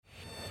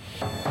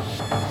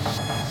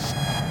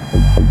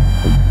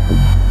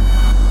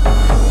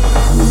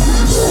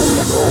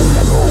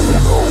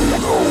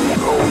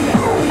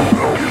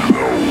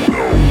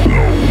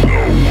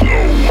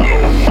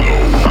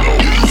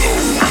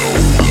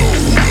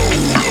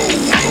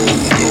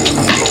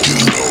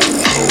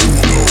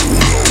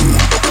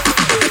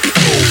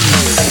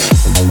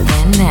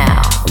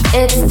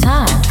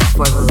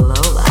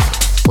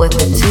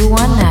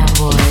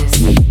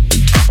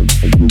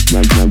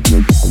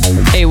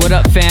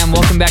fam,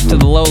 welcome back to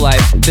The Low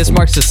Life. This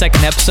marks the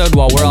second episode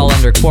while we're all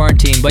under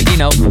quarantine, but you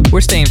know,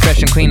 we're staying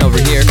fresh and clean over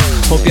here.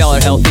 Hope y'all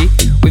are healthy.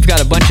 We've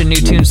got a bunch of new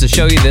tunes to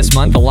show you this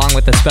month, along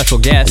with a special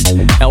guest.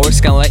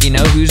 Elrick's gonna let you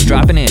know who's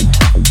dropping in.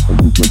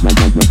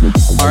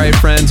 Alright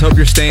friends, hope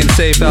you're staying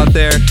safe out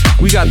there.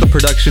 We got the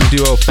production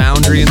duo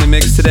Foundry in the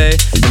mix today,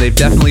 and they've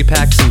definitely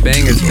packed some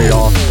bangers for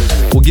y'all.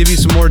 We'll give you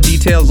some more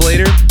details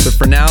later, but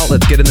for now,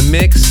 let's get in the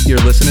mix. You're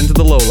listening to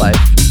The Low Life.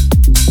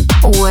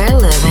 We're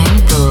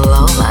living the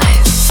low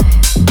life.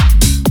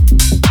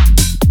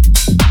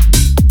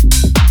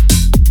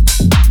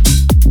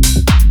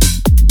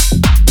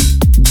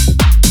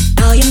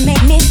 How you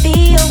make me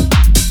feel.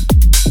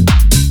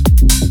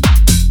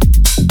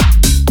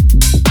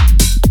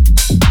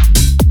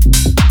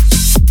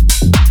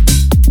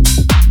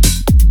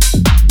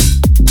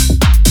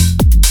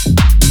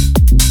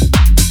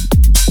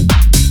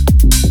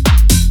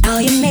 How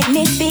you make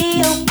me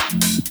feel.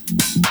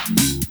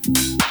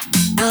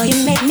 How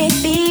you make me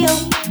feel.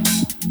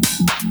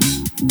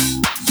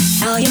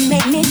 How you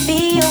make me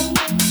feel.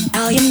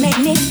 How you make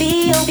me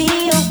feel.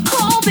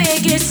 Oh,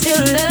 big is still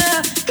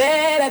love,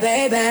 baby,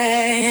 baby.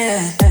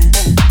 Yeah.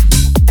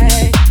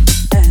 Hey, hey,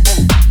 hey,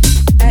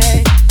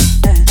 hey.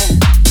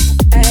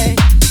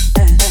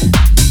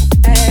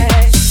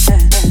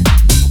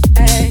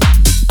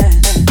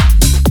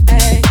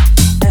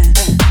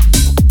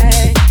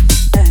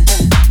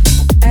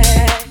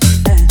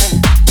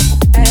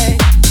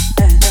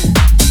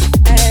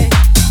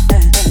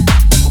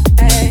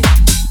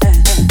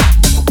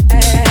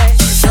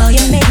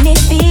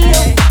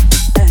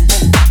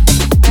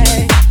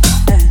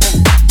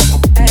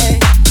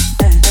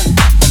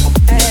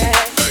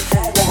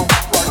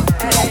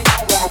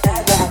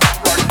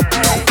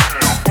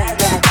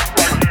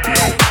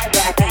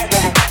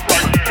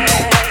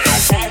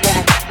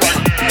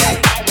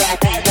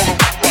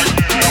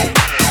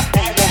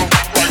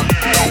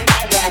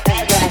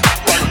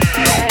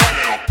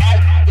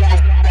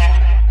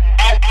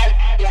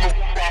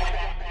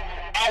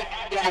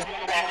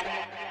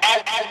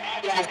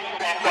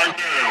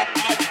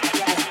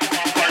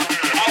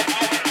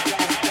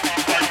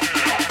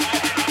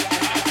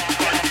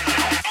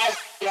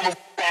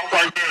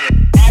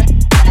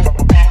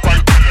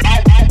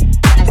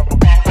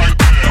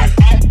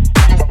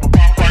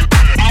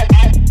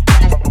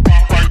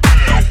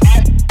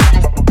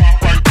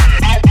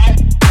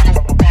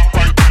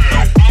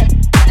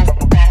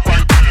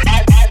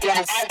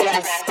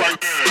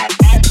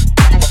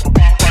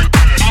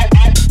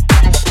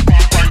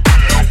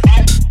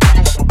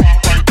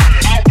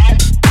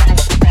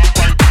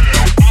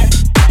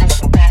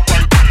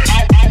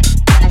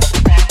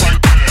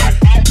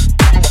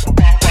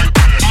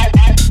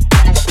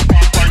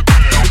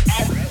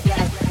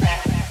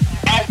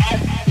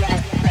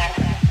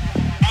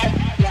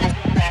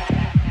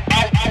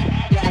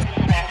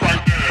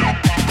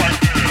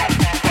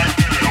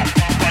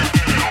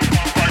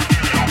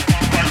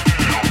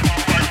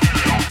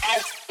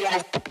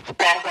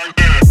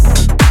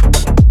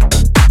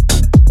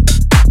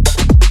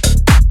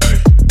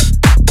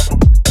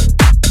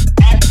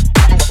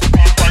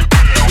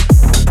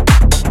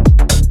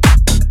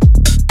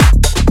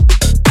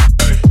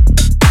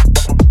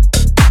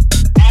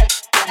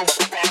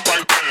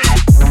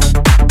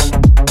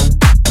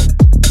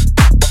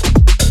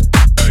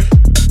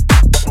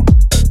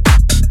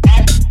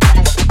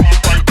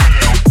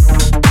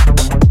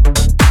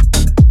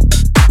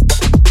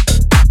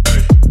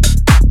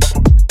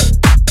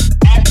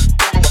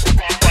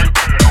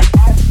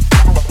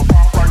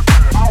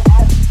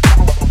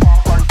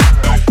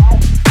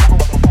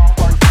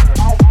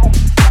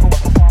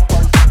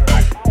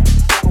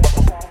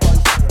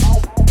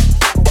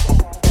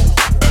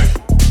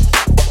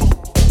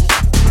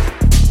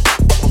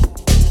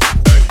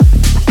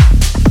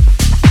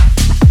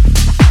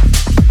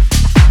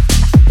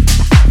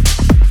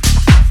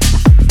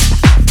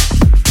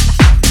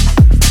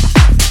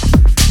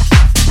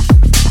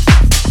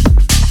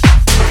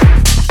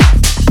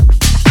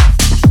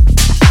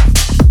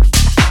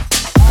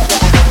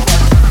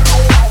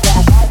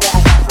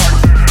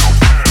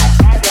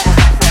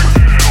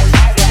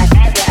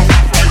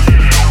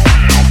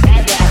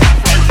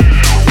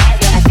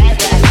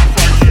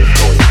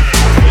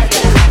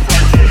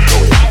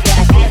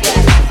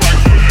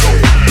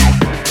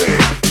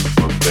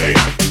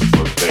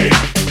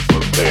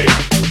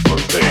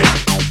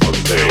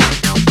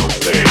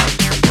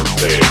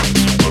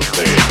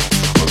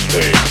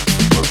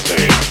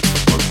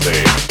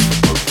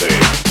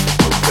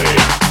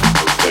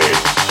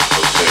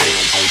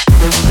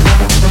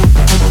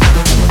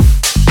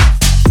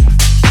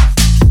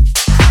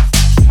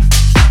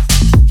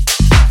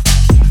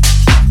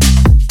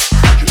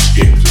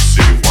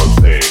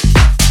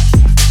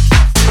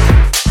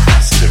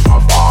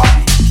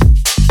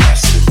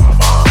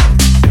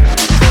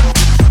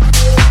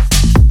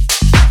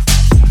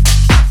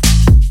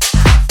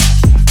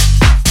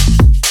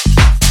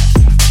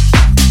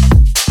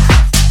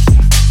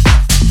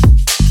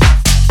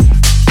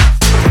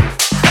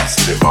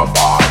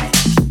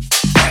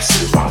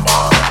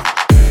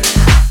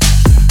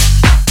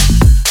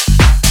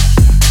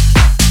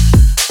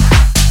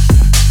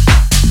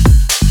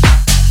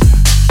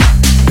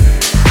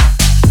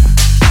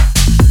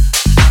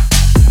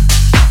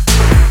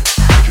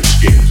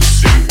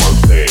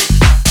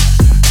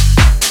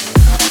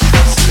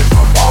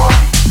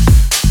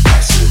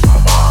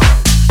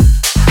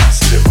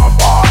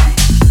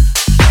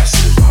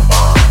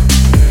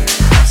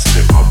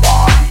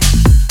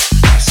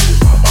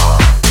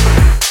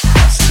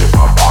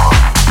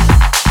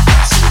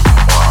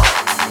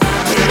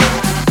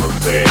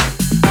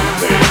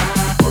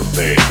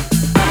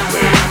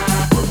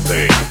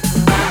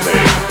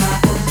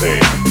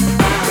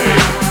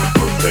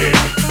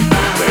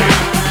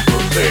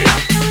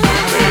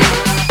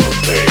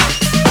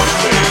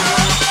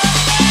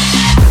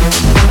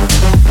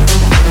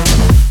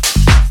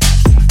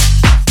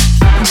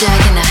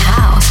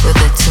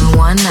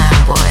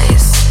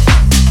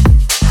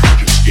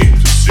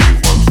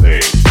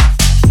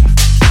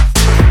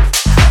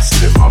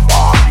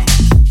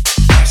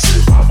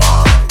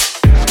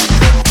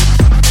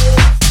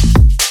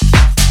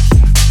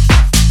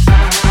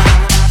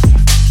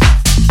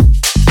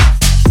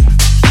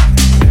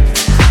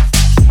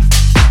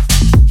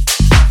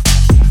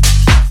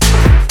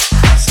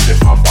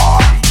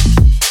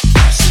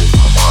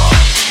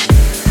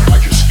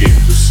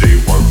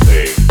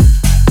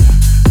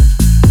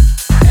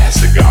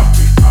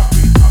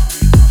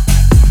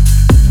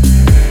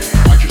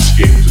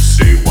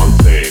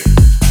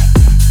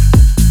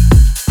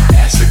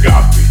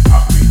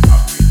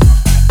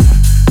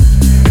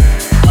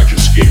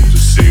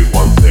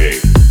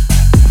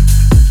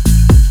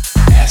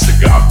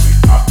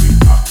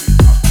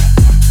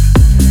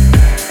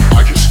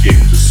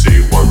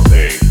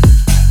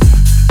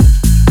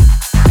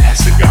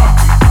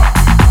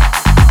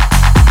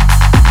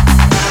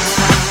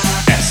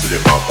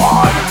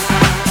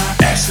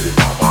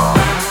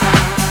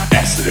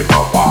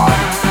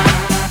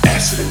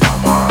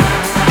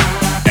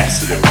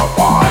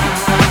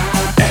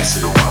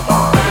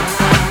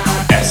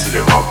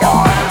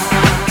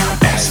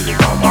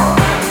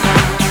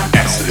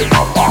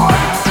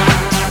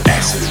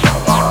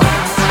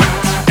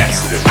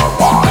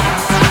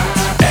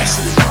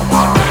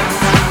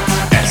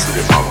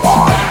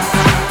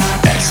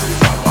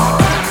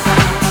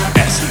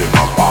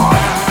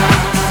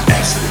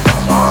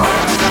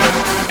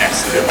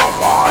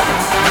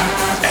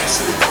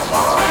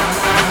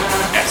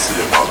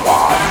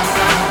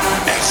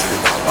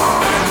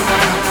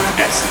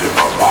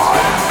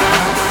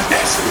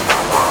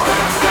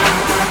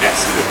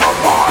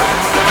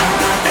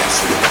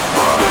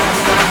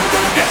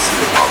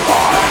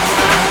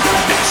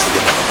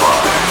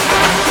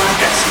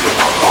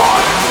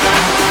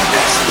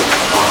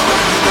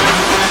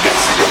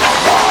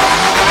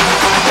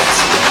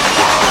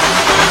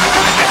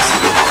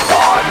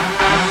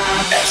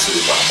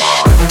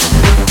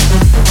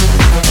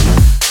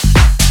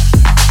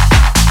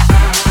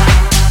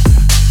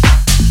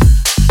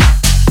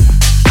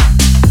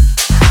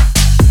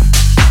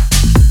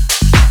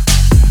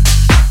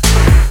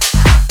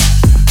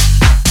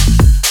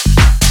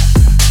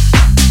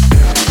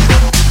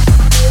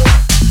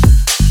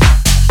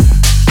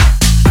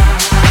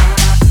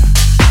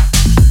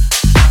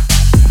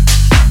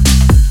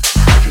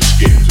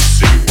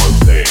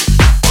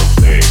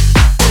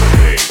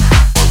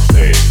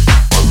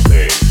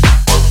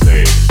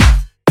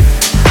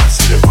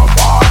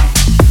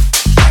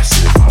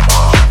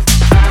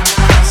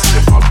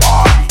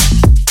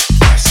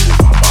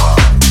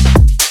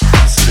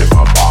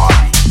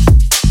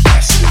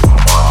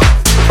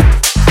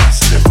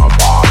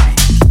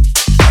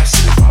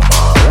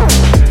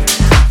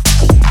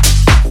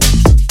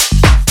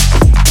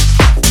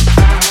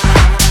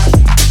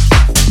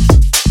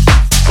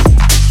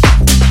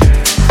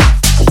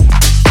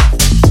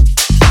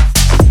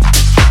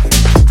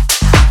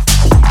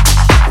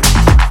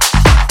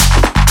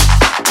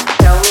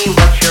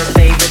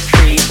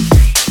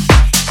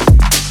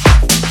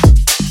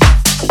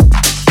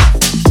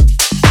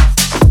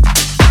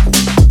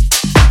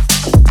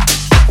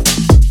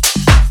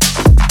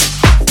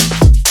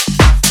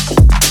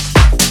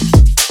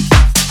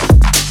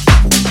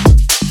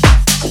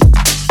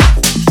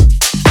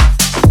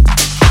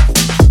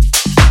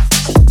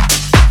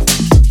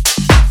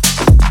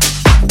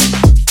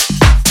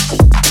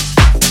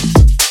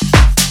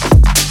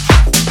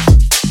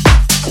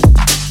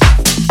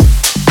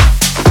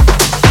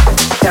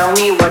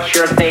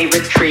 your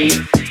favorite treat?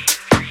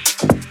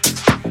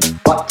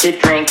 What to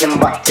drink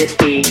and what to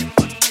eat?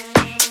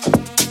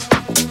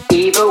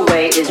 Either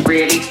way is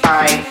really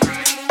fine.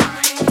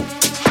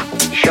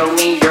 Show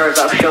me yours,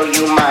 I'll show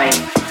you mine.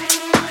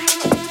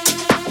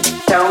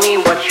 Tell me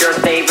what's your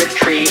favorite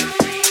treat?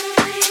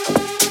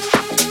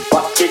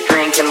 What to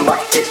drink and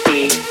what to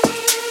eat?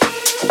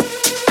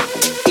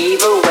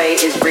 Either way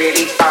is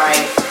really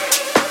fine.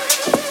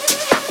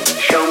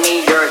 Show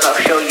me yours, I'll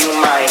show you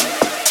mine.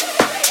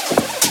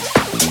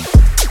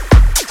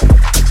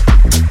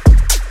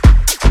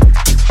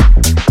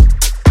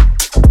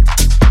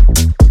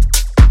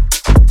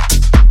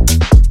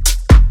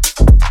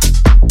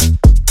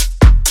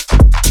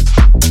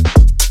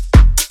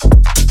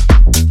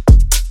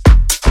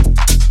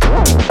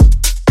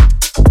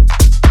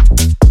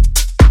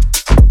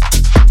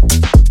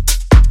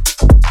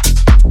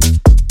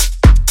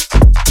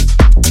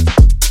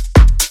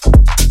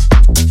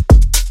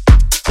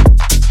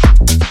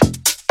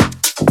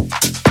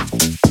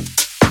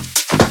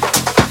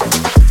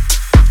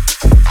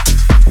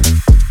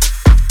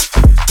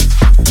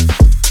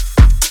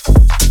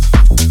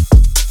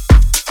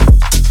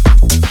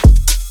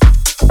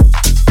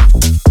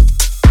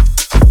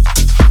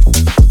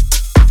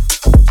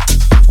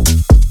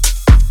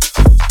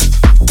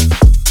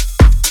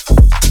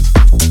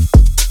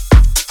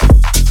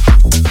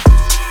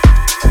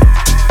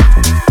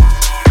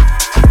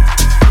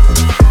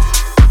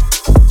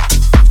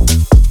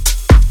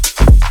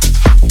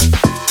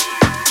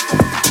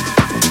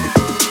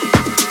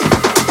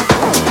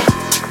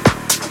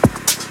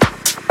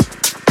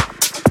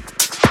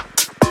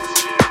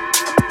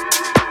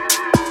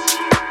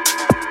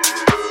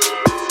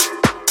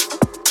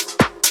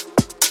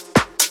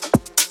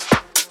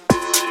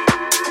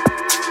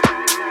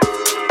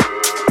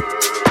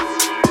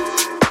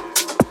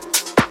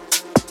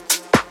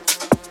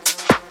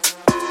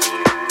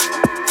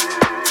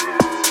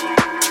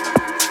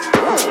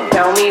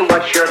 Tell me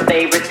what's your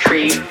favorite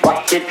treat?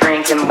 What to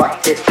drink and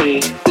what to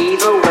eat?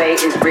 Either way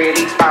is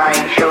really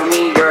fine. Show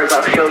me yours,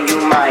 I'll show you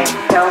mine.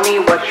 Tell me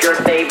what's your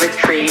favorite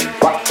treat?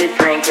 What to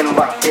drink and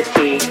what to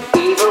eat?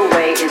 Either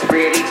way is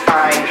really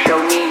fine. Show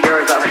me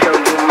yours, I'll show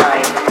you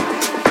mine.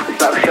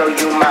 I'll show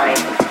you mine.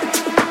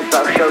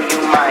 I'll show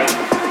you mine.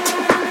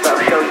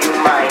 I'll show you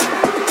mine.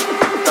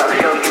 I'll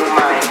show you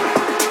mine.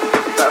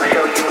 I'll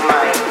show you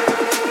mine.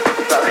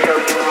 I'll show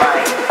you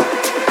mine.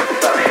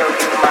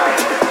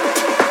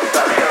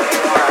 I'll show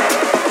you mine.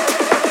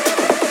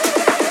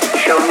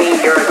 Show me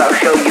yours, I'll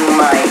show you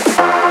mine.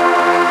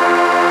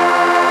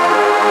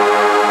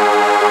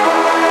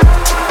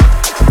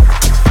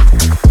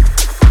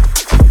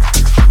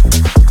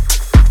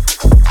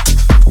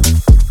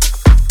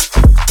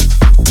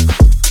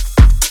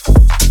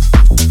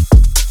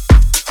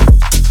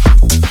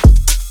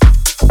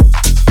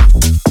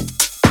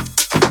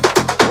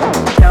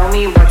 Tell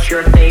me what's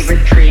your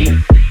favorite treat?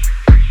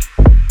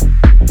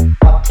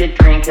 What to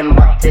drink and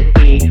what to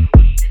eat?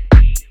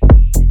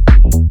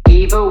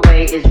 Either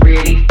way is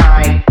really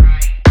fine.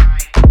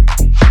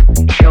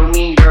 Show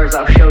me yours,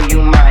 I'll show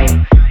you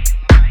mine.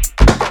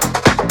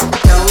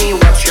 Tell me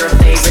what's your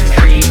favorite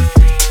treat?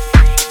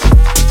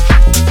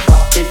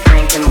 What to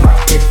drink and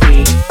what to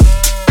eat?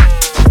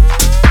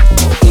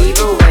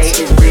 Either way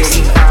is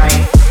really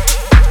fine.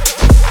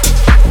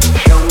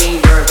 Show me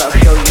yours, I'll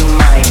show you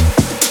mine.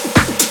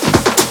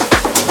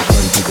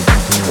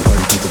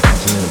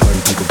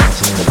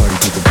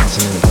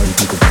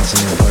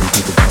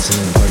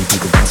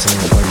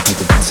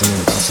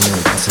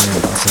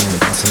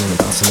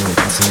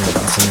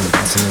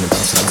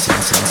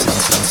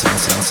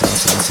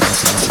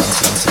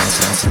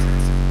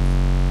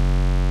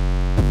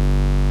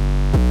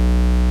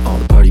 All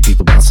the party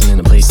people bouncing in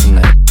a place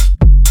tonight.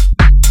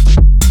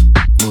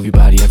 Move your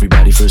body,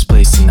 everybody, first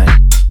place tonight.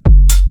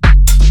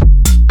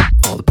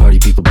 All the party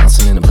people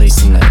bouncing in a place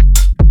tonight.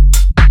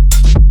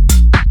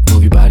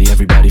 Move your body,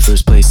 everybody,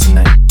 first place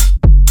tonight.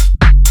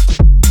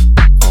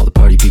 All the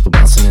party people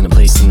bouncing in a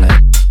place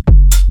tonight.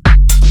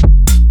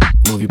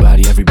 Move your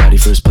body, everybody,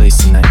 first place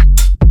tonight.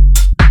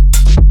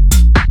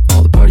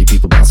 All the party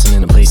people bouncing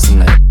in a place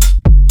tonight.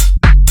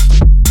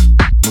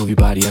 Move your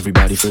body,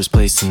 everybody, first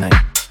place tonight.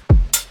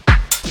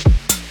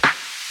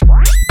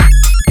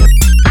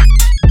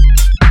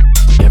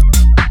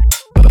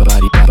 All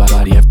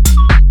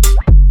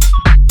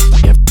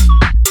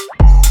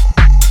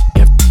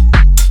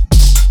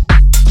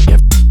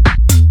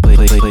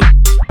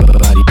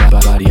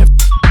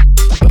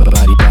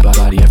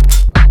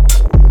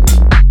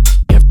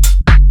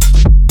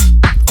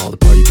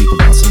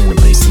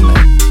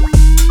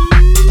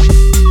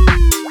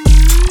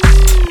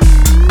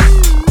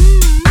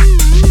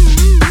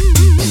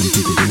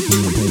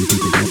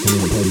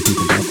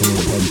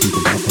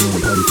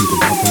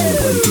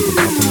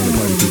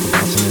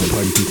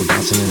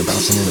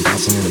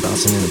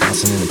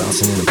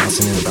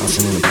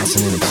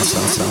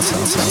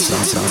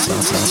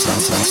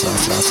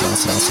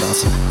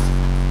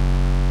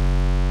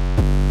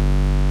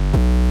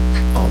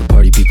the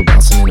party people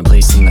bouncing in a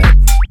place tonight.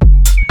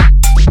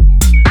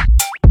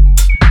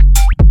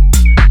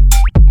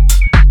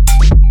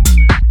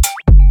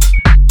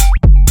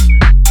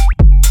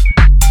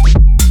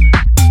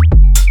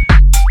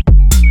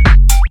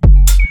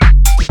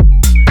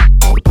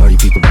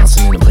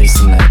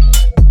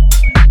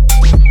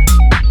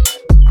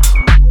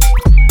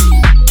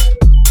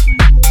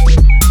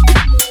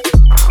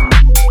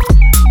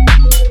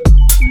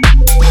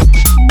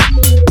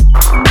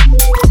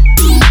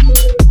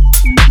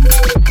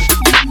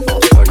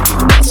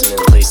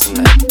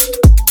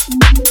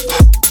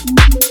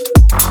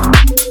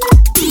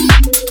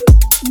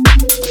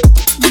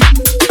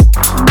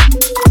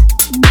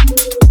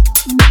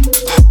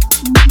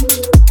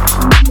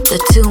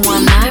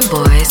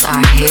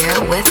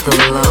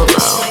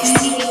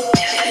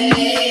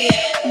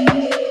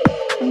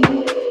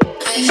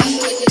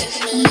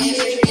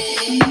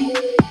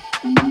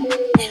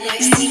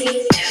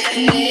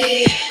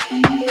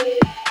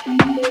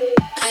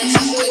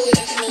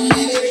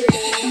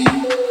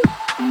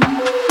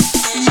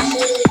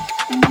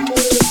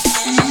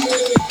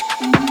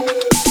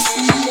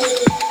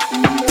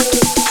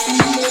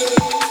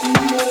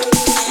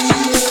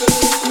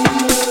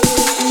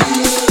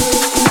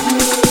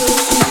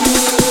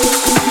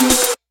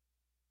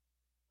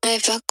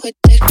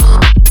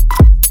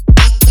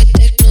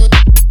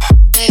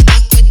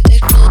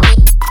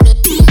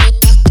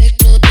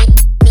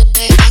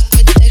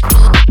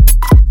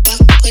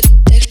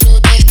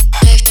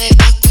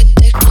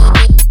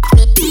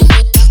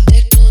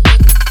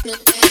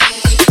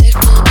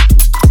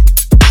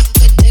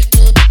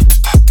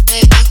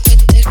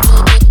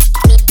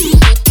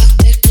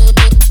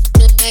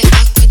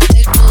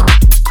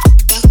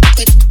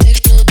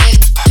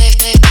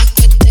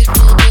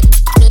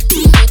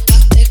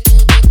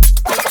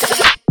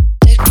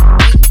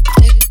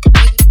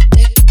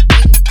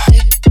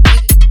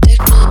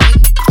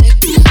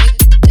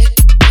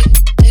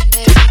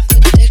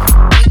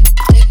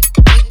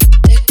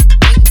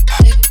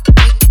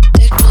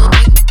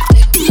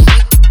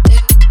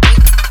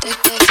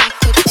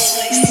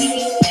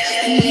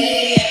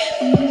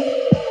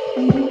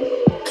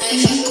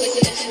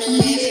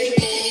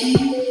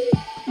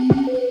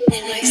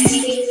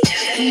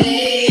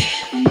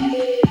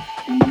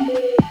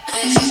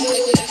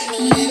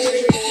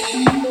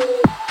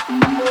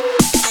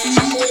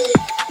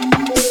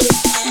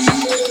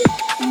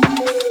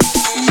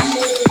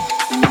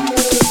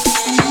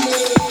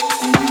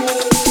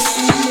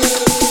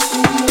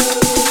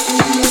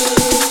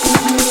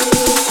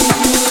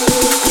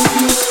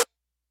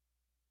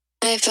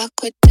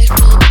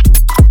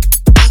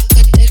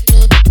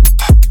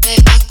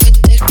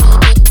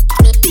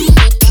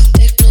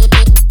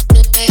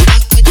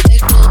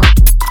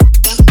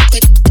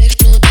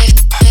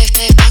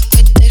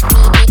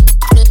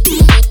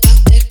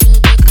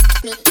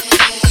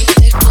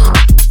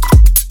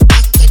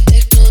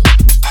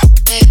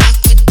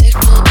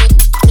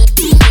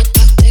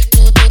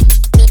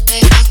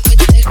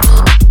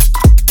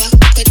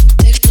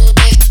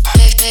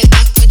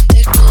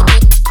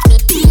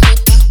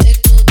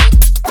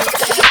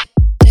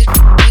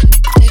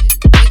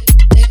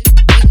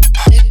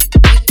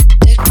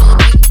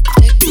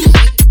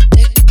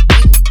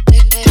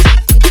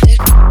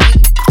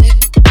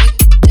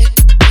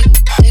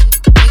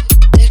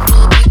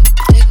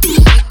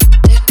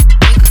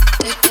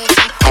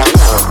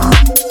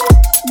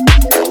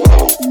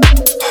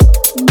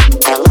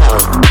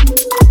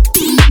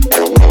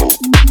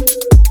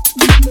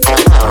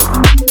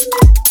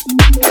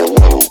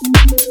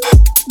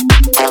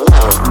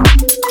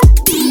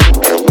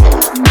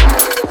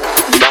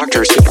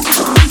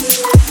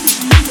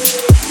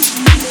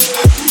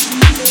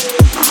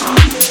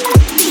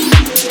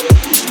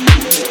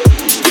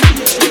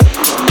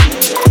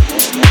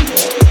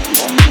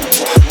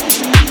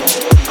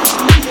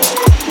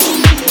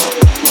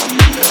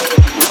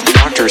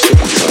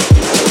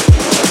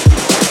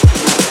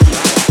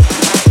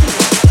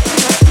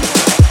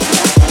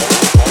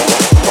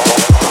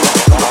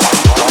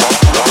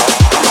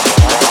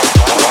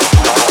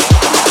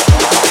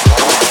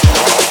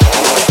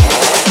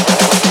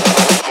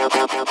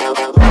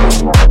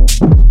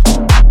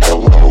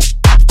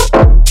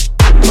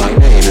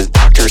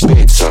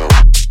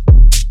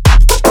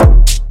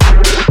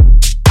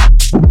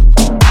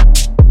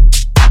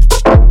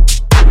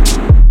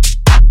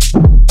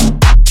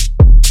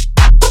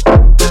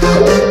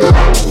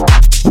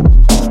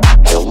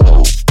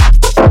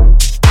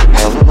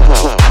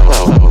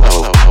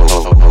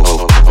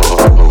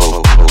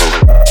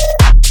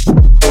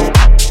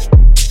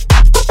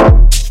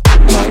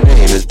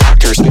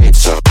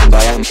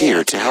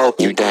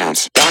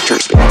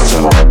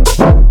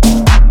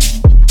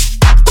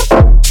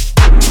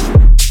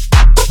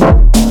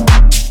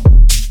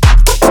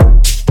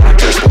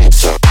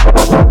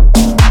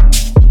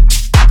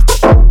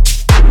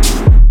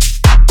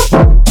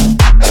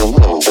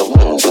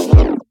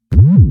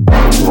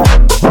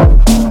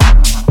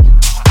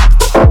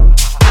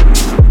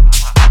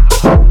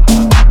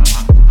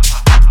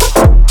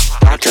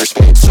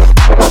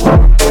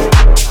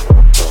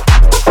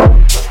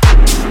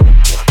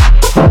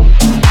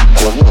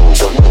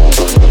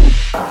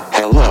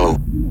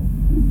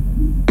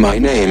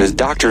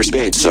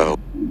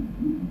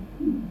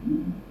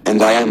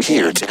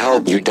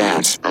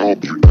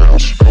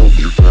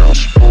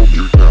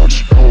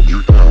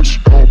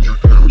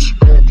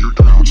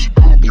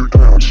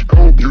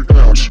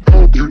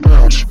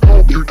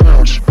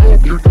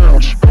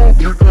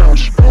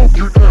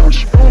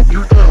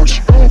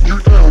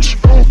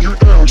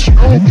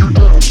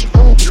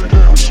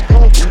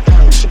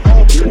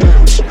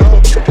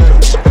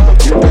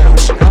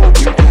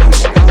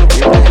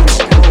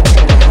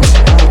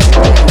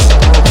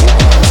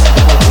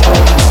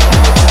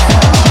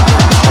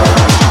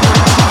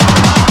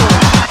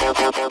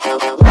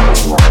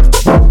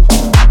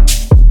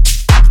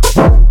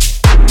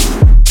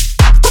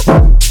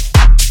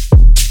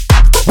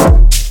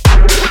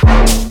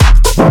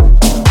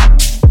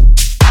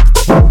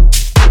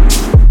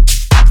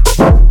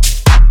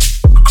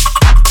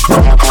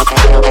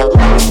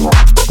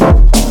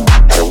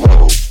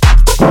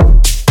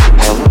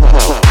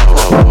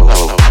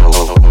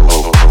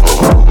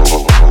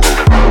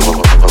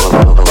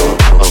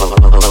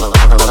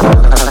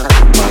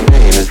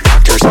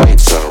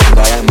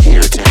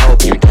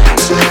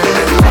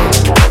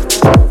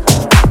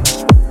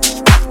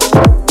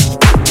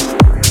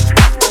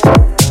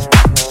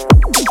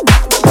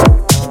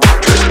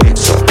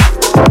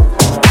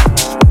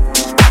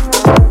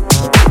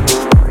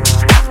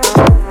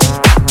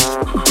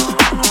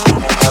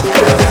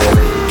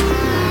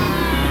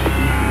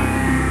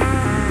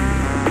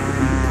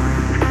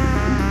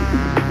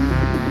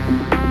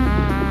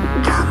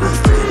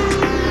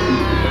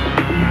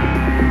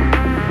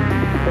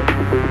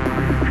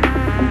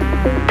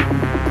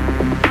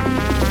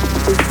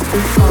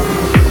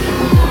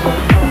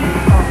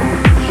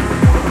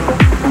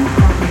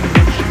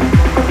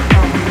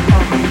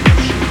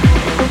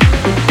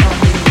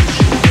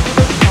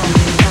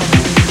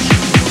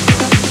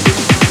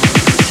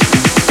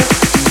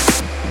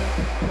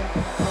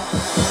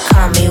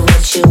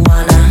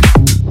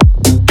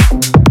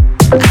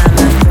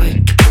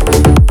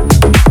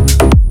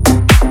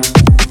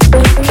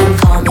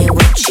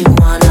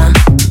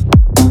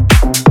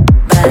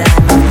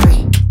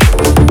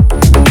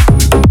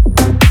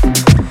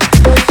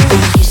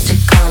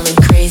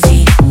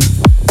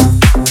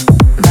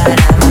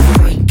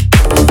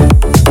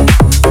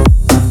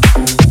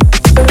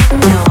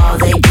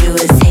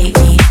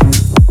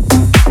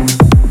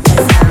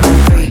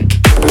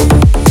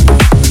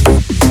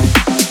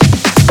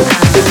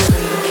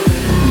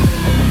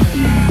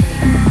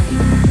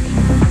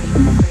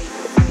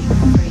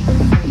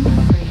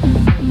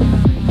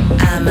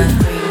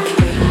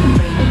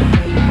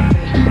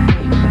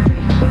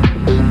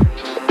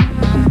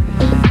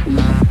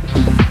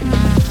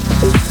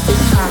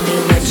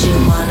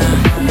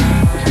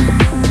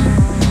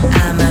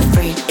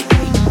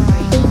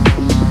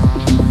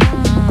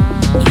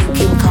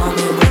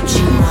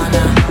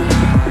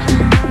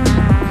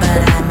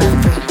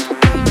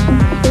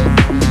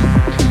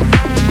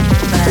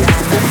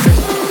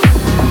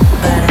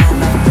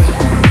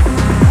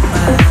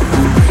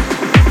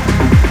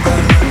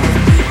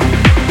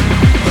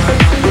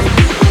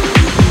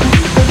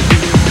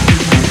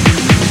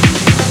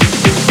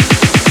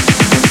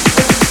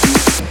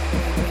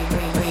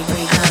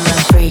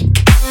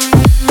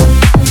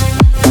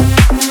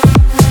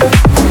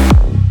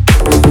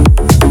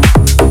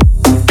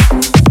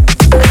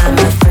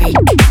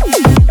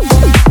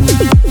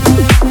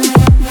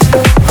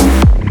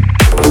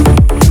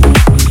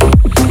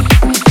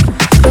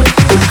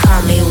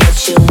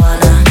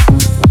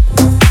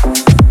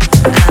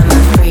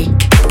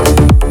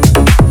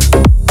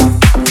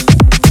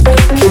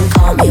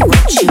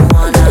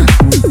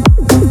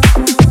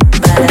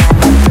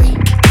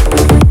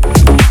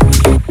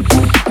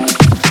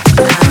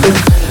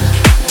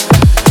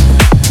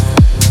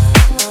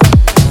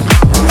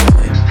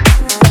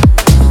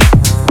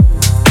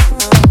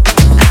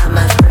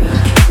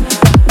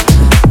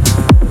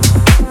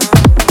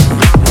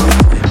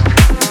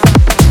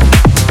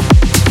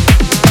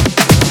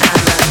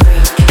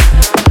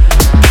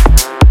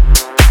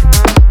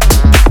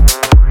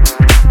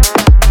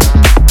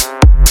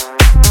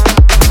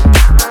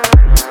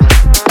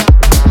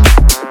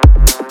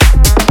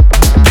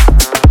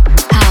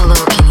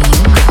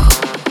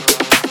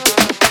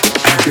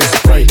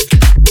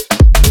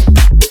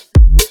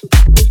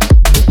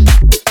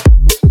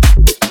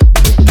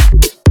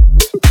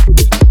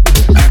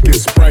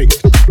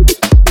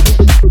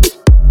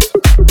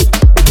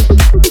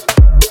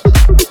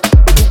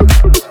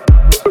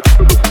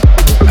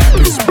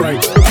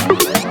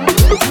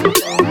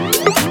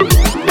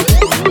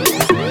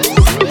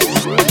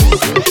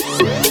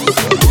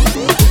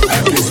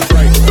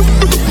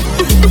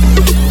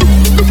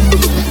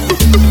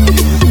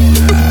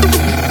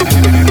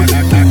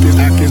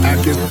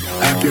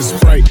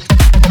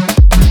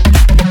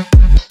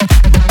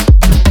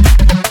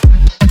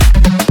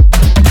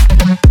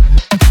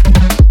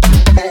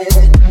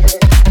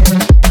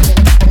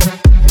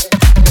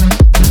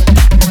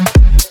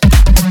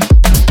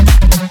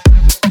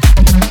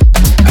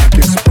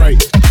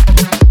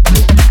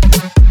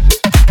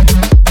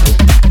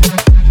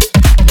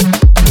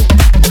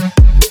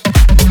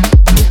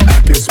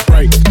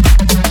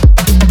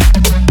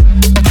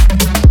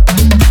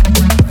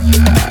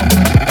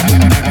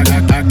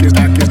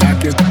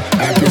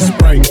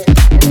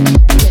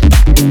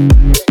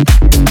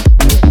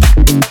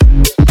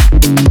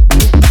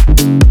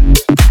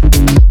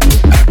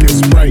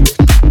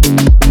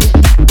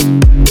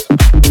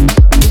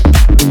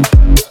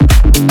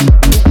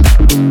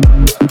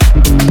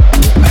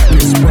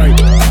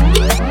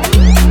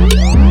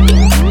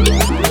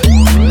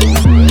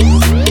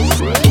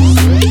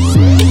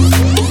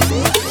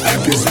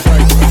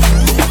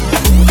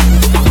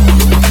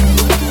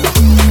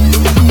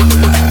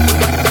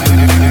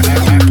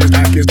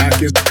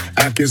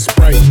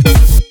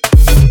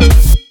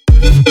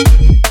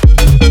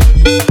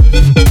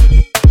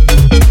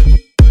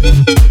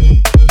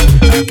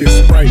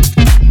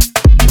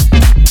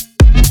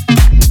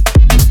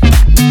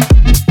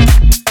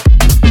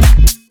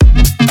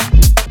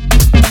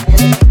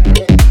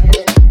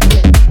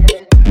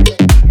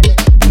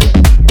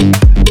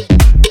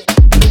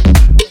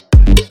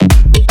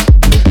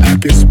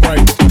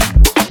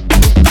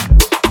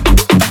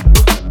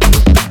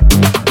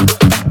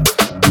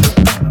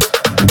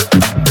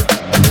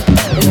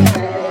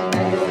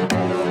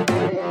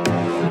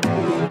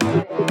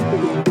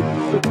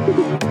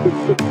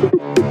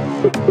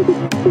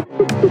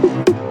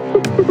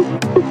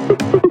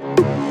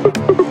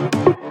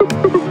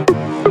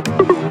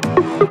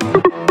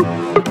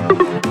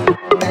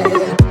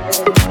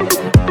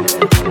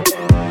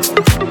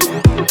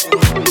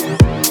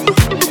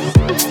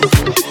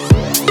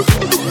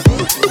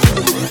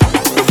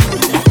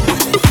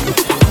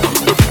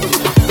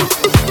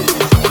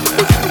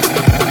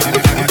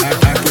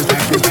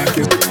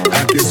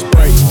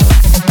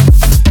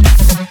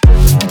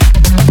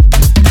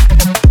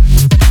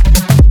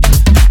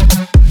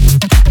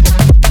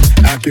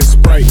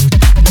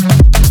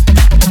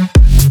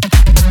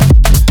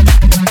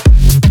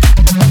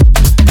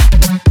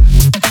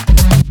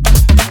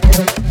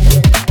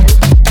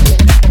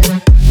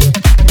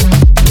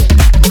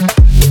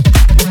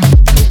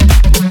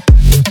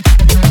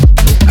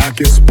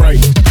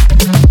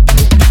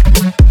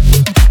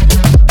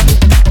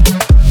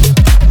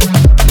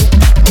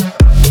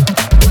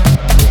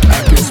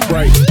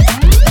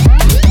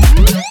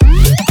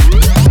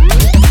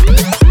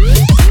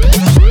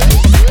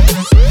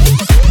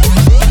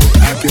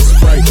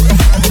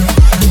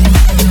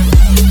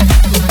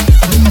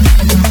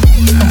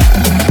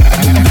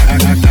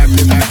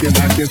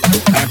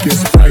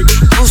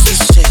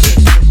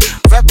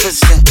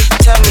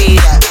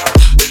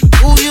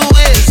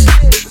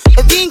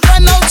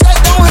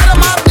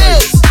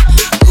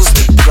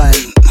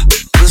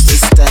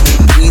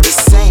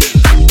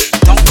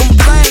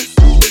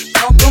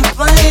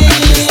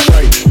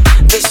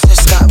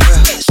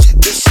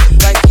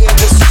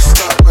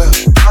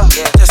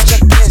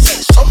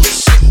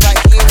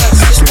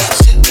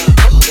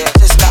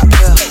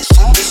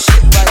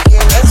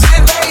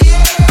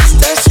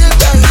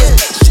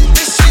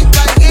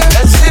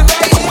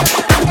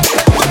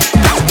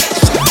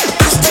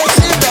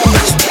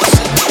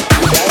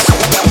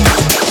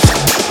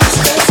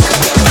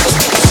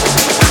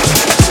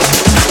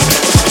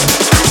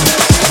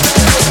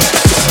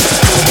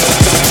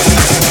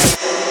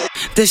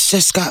 This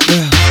just got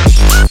real.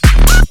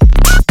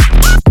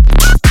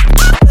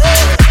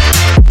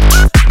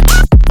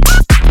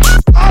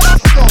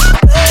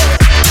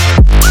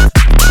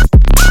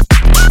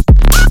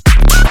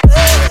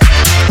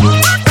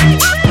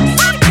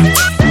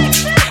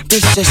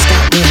 This just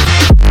got real.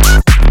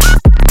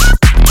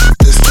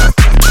 This that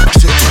shit right here.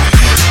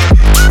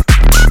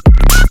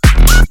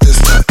 This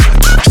that shit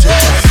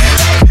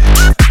right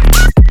here.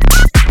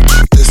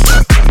 This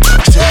that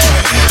shit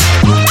right here.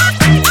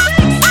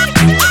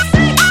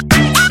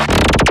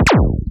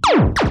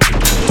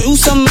 Do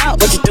something out,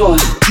 what you doing?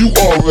 You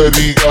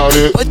already got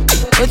it.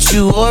 What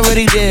you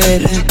already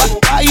did.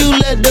 Why you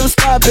let them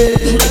stop it?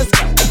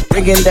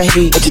 Bringing the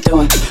heat, what you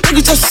doing? Look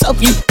at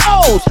yourself, you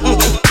old.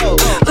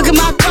 Look at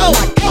my coat.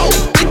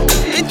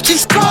 It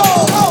just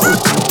cold.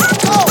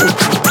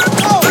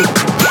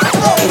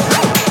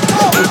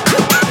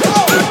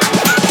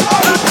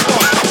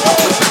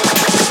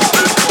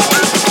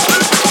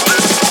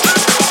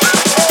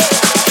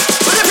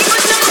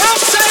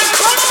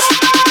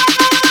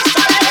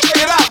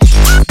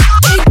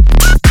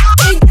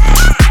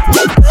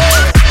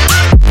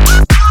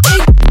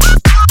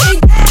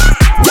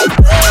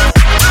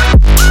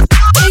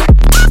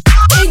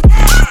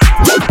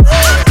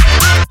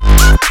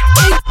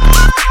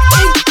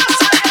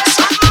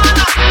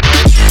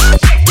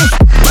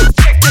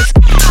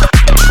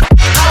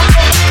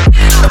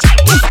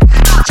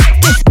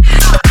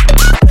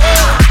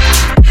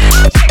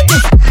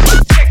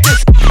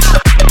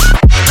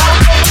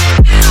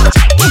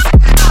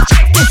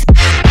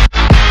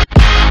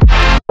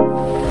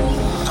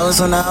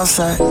 On the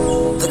outside,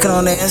 looking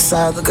on the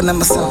inside, looking at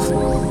myself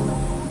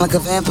like a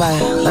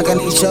vampire, like I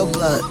need your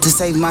blood to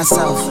save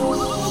myself.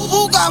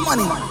 Who got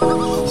money?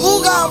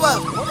 Who got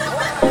wealth?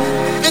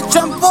 Bitch,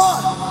 I'm poor.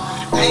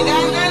 Ain't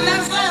got nothing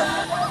else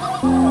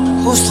left.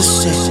 Who's the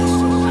shit?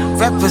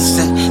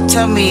 Represent,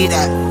 tell me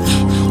that.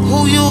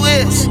 Who you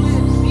is?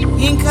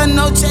 He ain't cut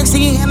no checks,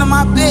 he ain't handle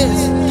my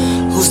biz.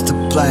 Who's to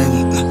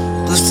blame?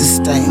 Who's to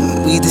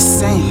stain? We the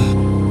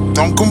same.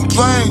 Don't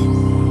complain.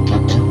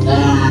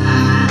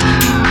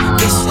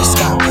 This just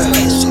got real.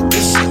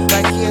 This shit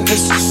right here,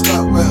 this just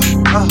got real.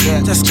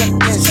 Yeah, just check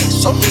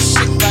this. So this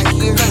shit right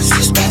here, that's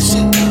just that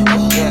shit.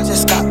 Yeah,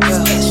 just got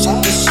real. So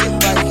this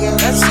shit right here,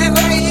 that's it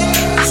right here.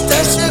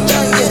 That shit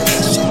right here.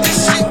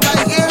 This shit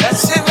right here,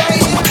 that's it right here.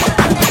 This that shit right here. That shit right here.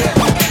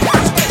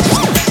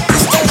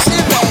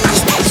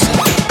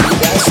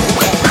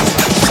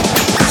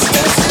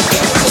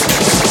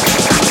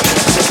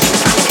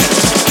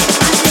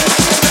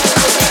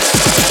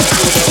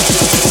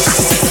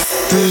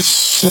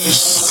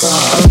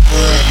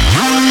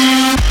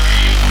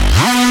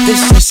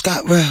 This just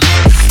got real. This just got real.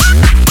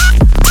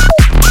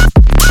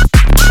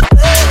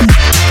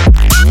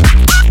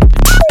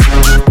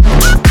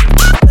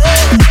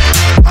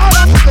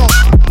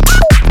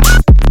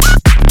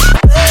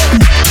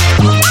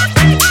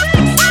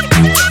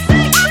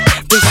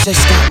 This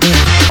just got real.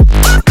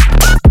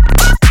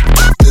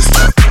 This that shit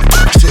right here.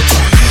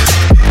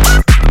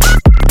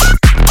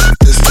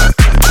 This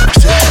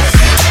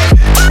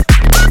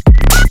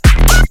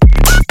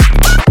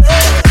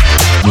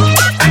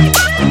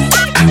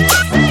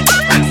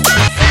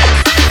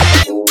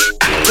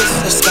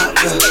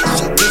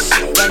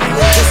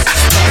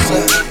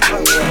shit right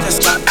here.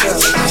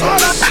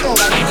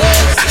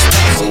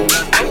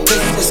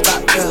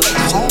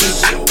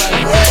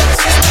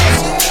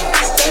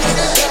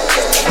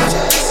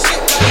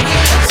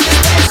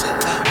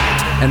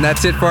 And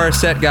that's it for our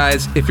set,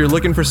 guys. If you're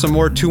looking for some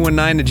more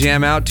 219 to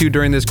jam out to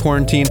during this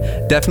quarantine,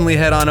 definitely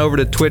head on over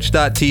to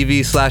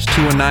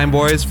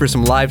twitch.tv/219boys for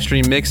some live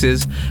stream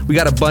mixes. We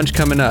got a bunch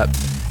coming up.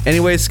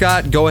 Anyway,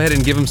 Scott, go ahead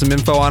and give them some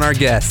info on our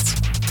guests.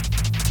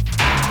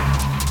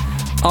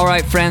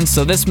 Alright friends,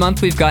 so this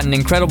month we've got an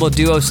incredible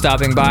duo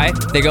stopping by.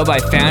 They go by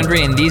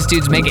Foundry, and these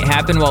dudes make it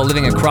happen while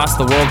living across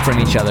the world from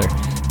each other.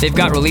 They've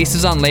got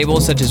releases on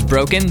labels such as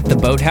Broken, The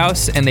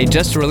Boathouse, and they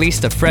just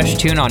released a fresh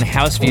tune on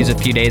House Views a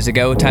few days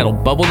ago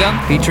titled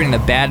Bubblegum, featuring the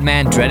bad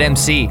man Dread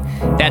MC.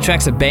 That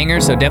track's a banger,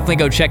 so definitely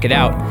go check it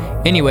out.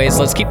 Anyways,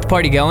 let's keep the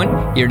party going.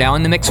 You're now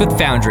in the mix with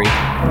Foundry.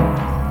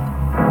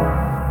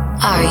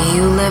 Are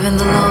you living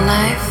the low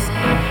life?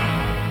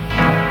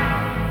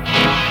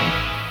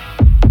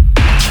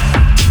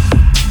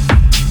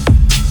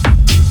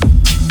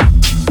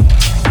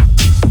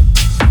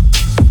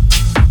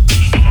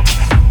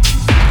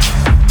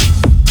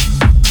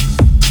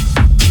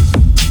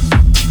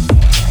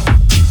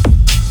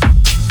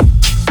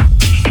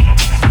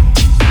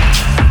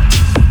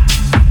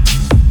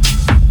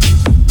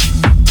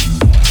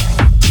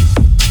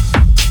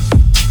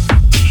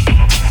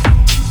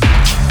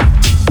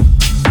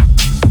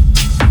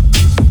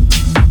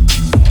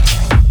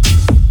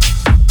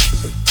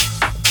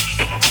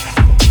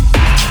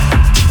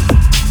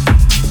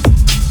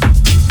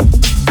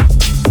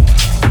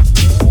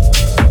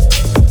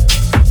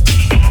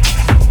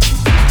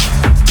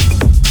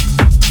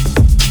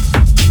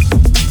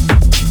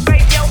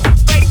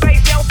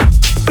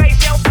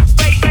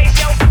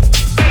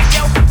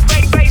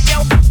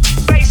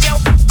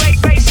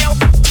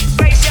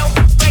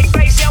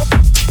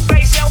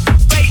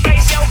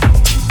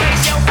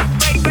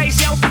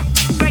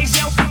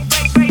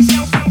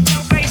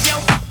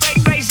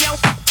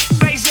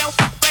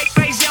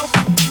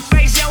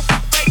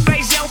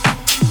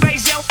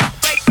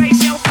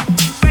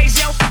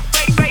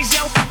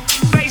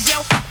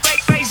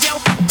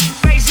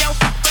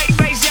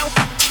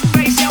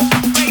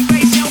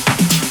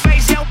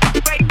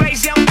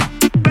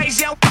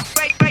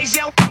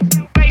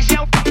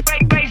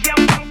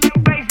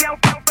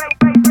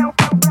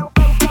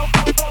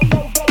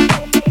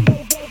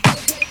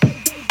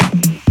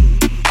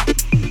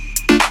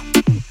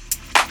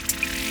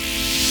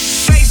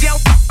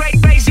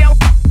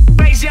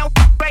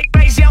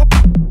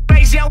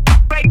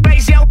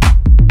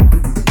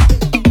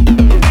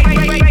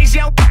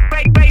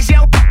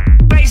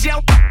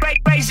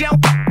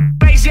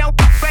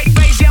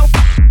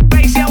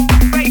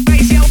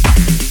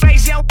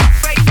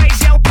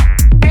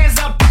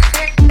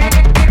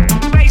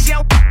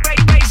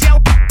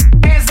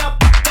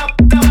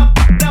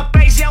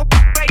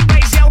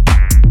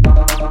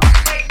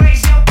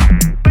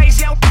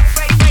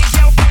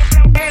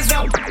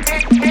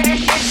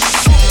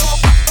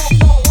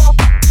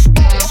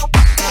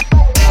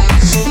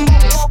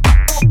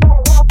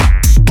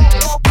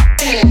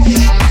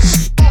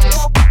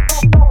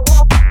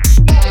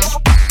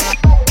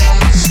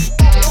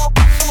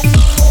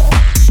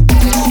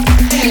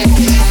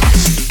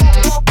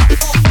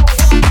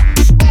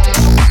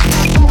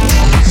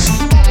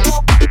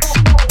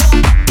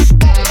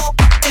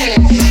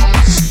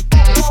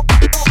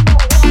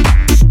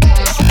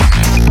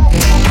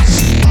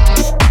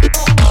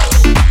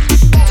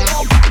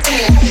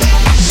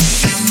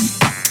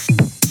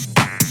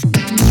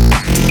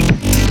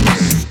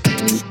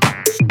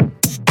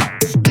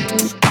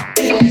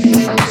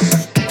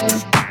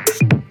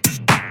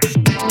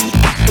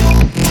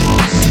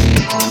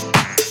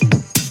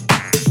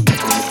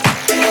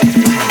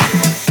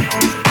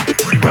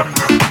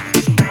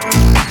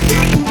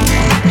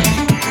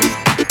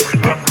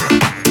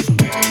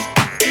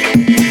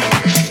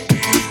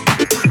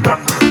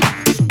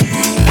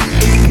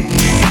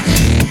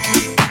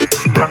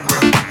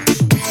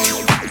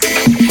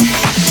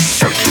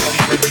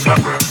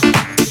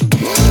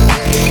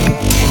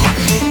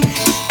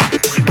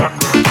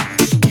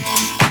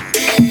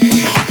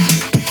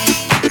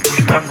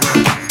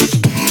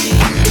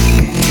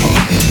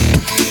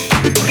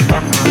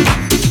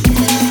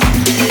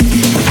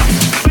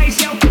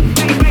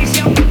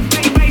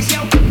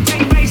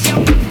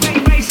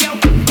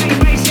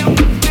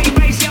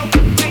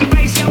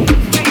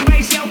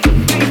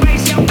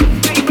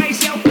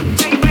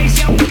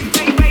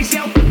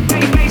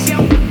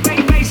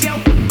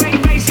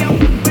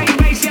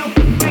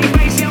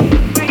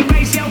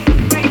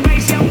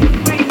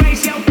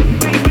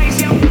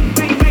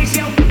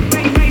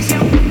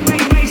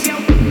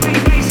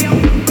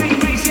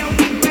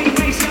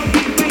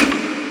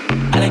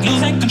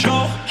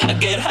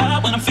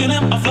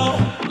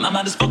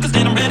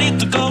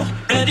 go,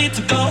 ready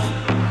to go.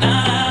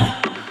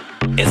 Nah,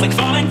 it's like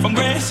falling from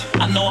grace.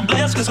 I know I'm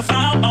blessed cause I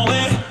found my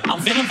way. I'm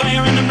feeling fire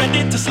and I'm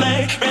ready to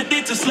slay,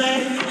 ready to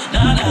slay.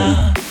 Nah,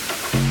 nah,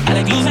 I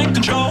like losing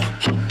control.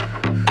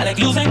 I like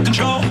losing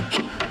control.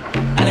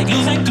 I like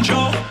losing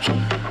control.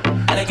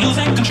 I like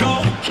losing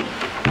control.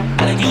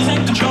 I like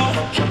losing control.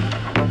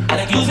 I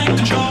like losing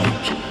control.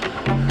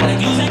 I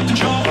like losing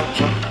control.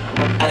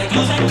 I like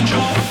losing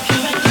control.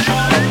 Losing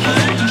control.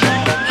 Losing control.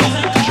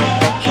 Losing control. Losing control.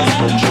 Losing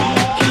control.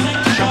 Losing control. Losing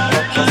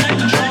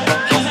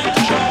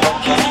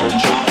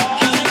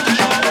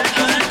control. Losing control. Losing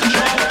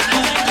control.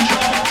 Losing control. Losing control.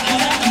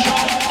 Losing control.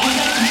 Losing control.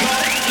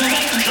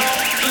 Losing control.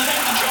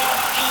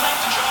 Losing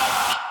control.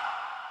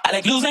 I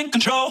like losing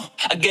control.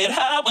 I get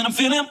high when I'm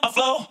feeling my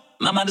flow.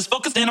 My mind is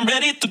focused and I'm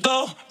ready to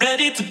go.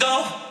 Ready to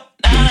go.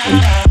 Nah,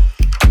 nah, nah.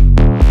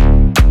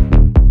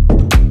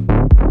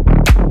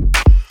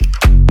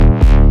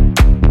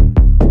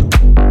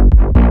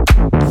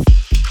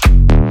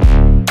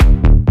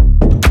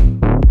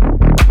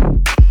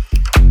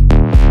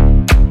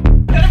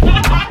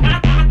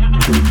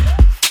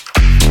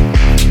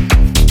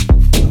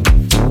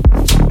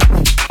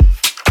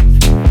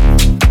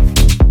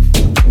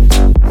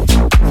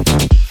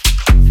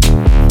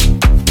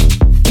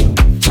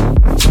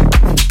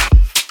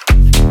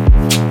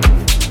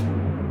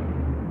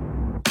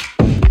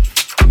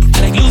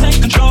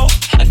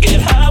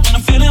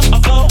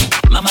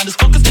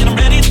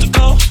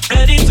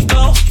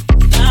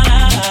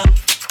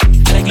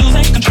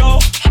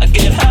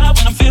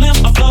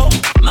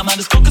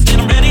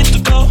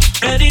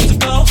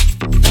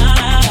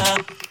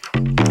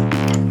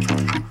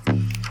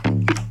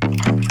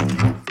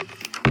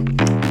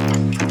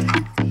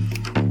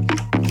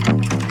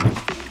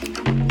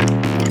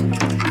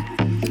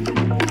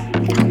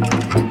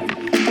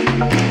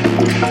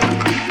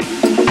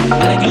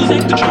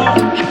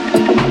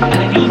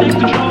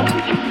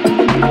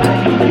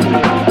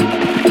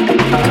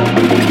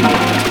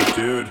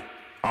 Dude,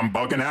 I'm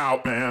bugging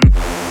out, man.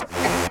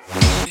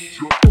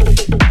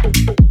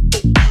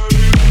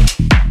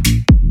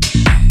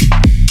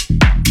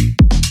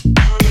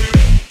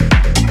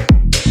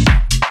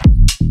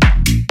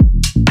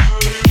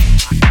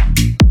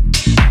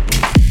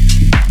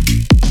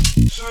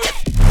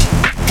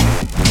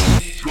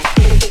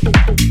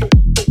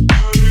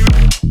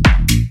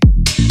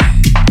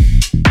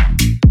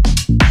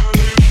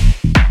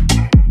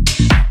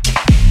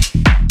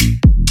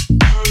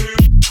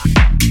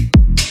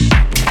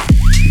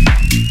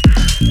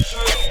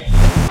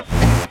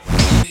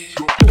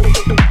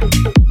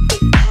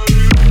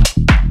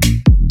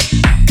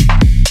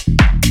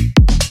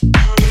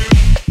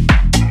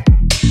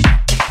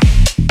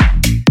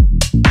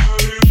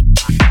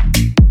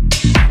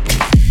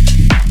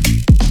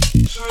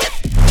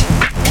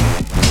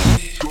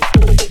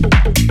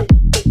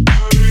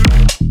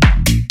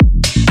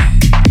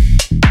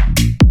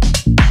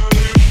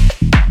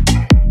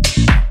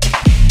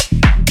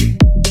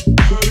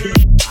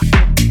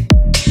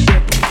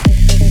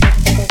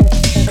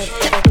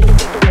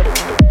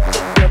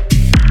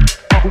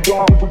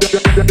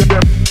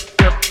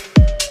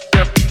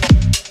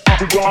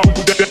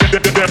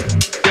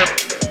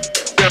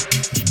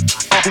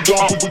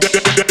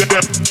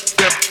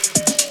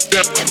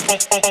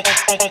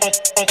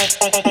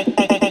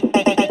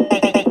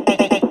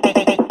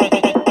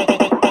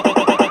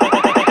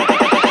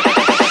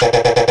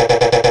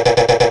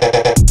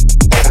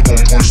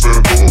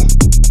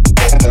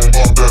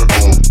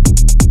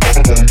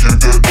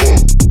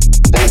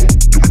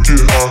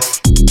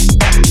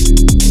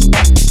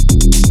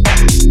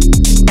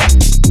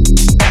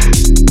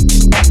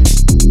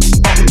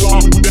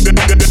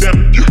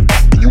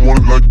 You want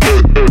it like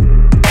that?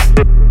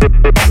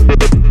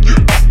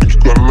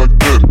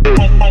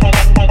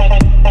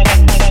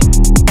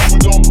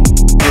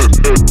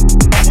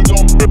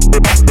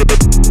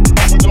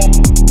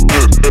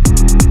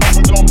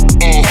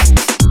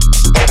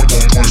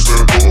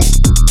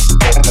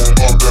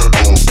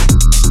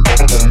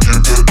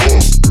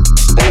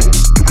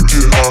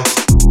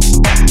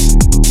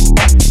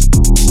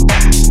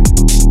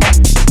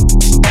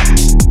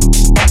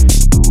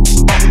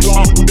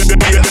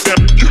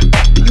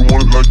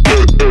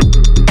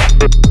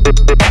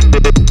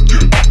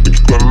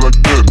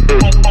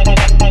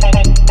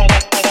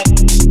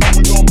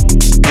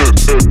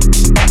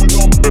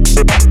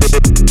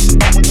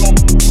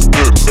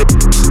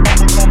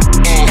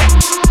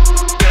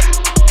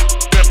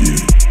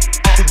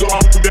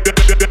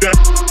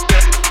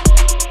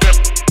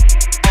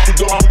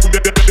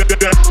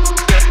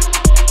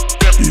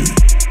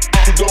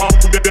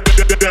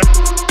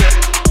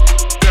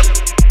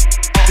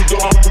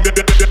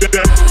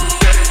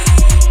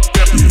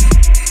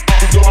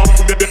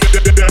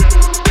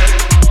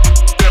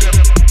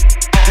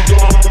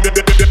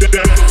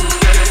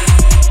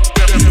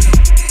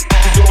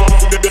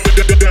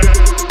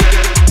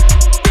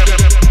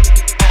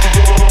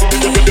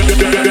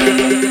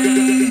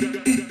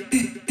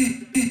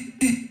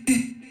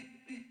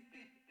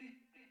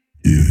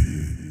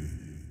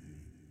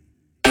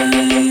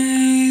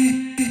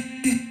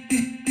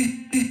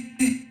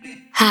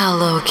 How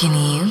low can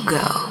you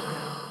go?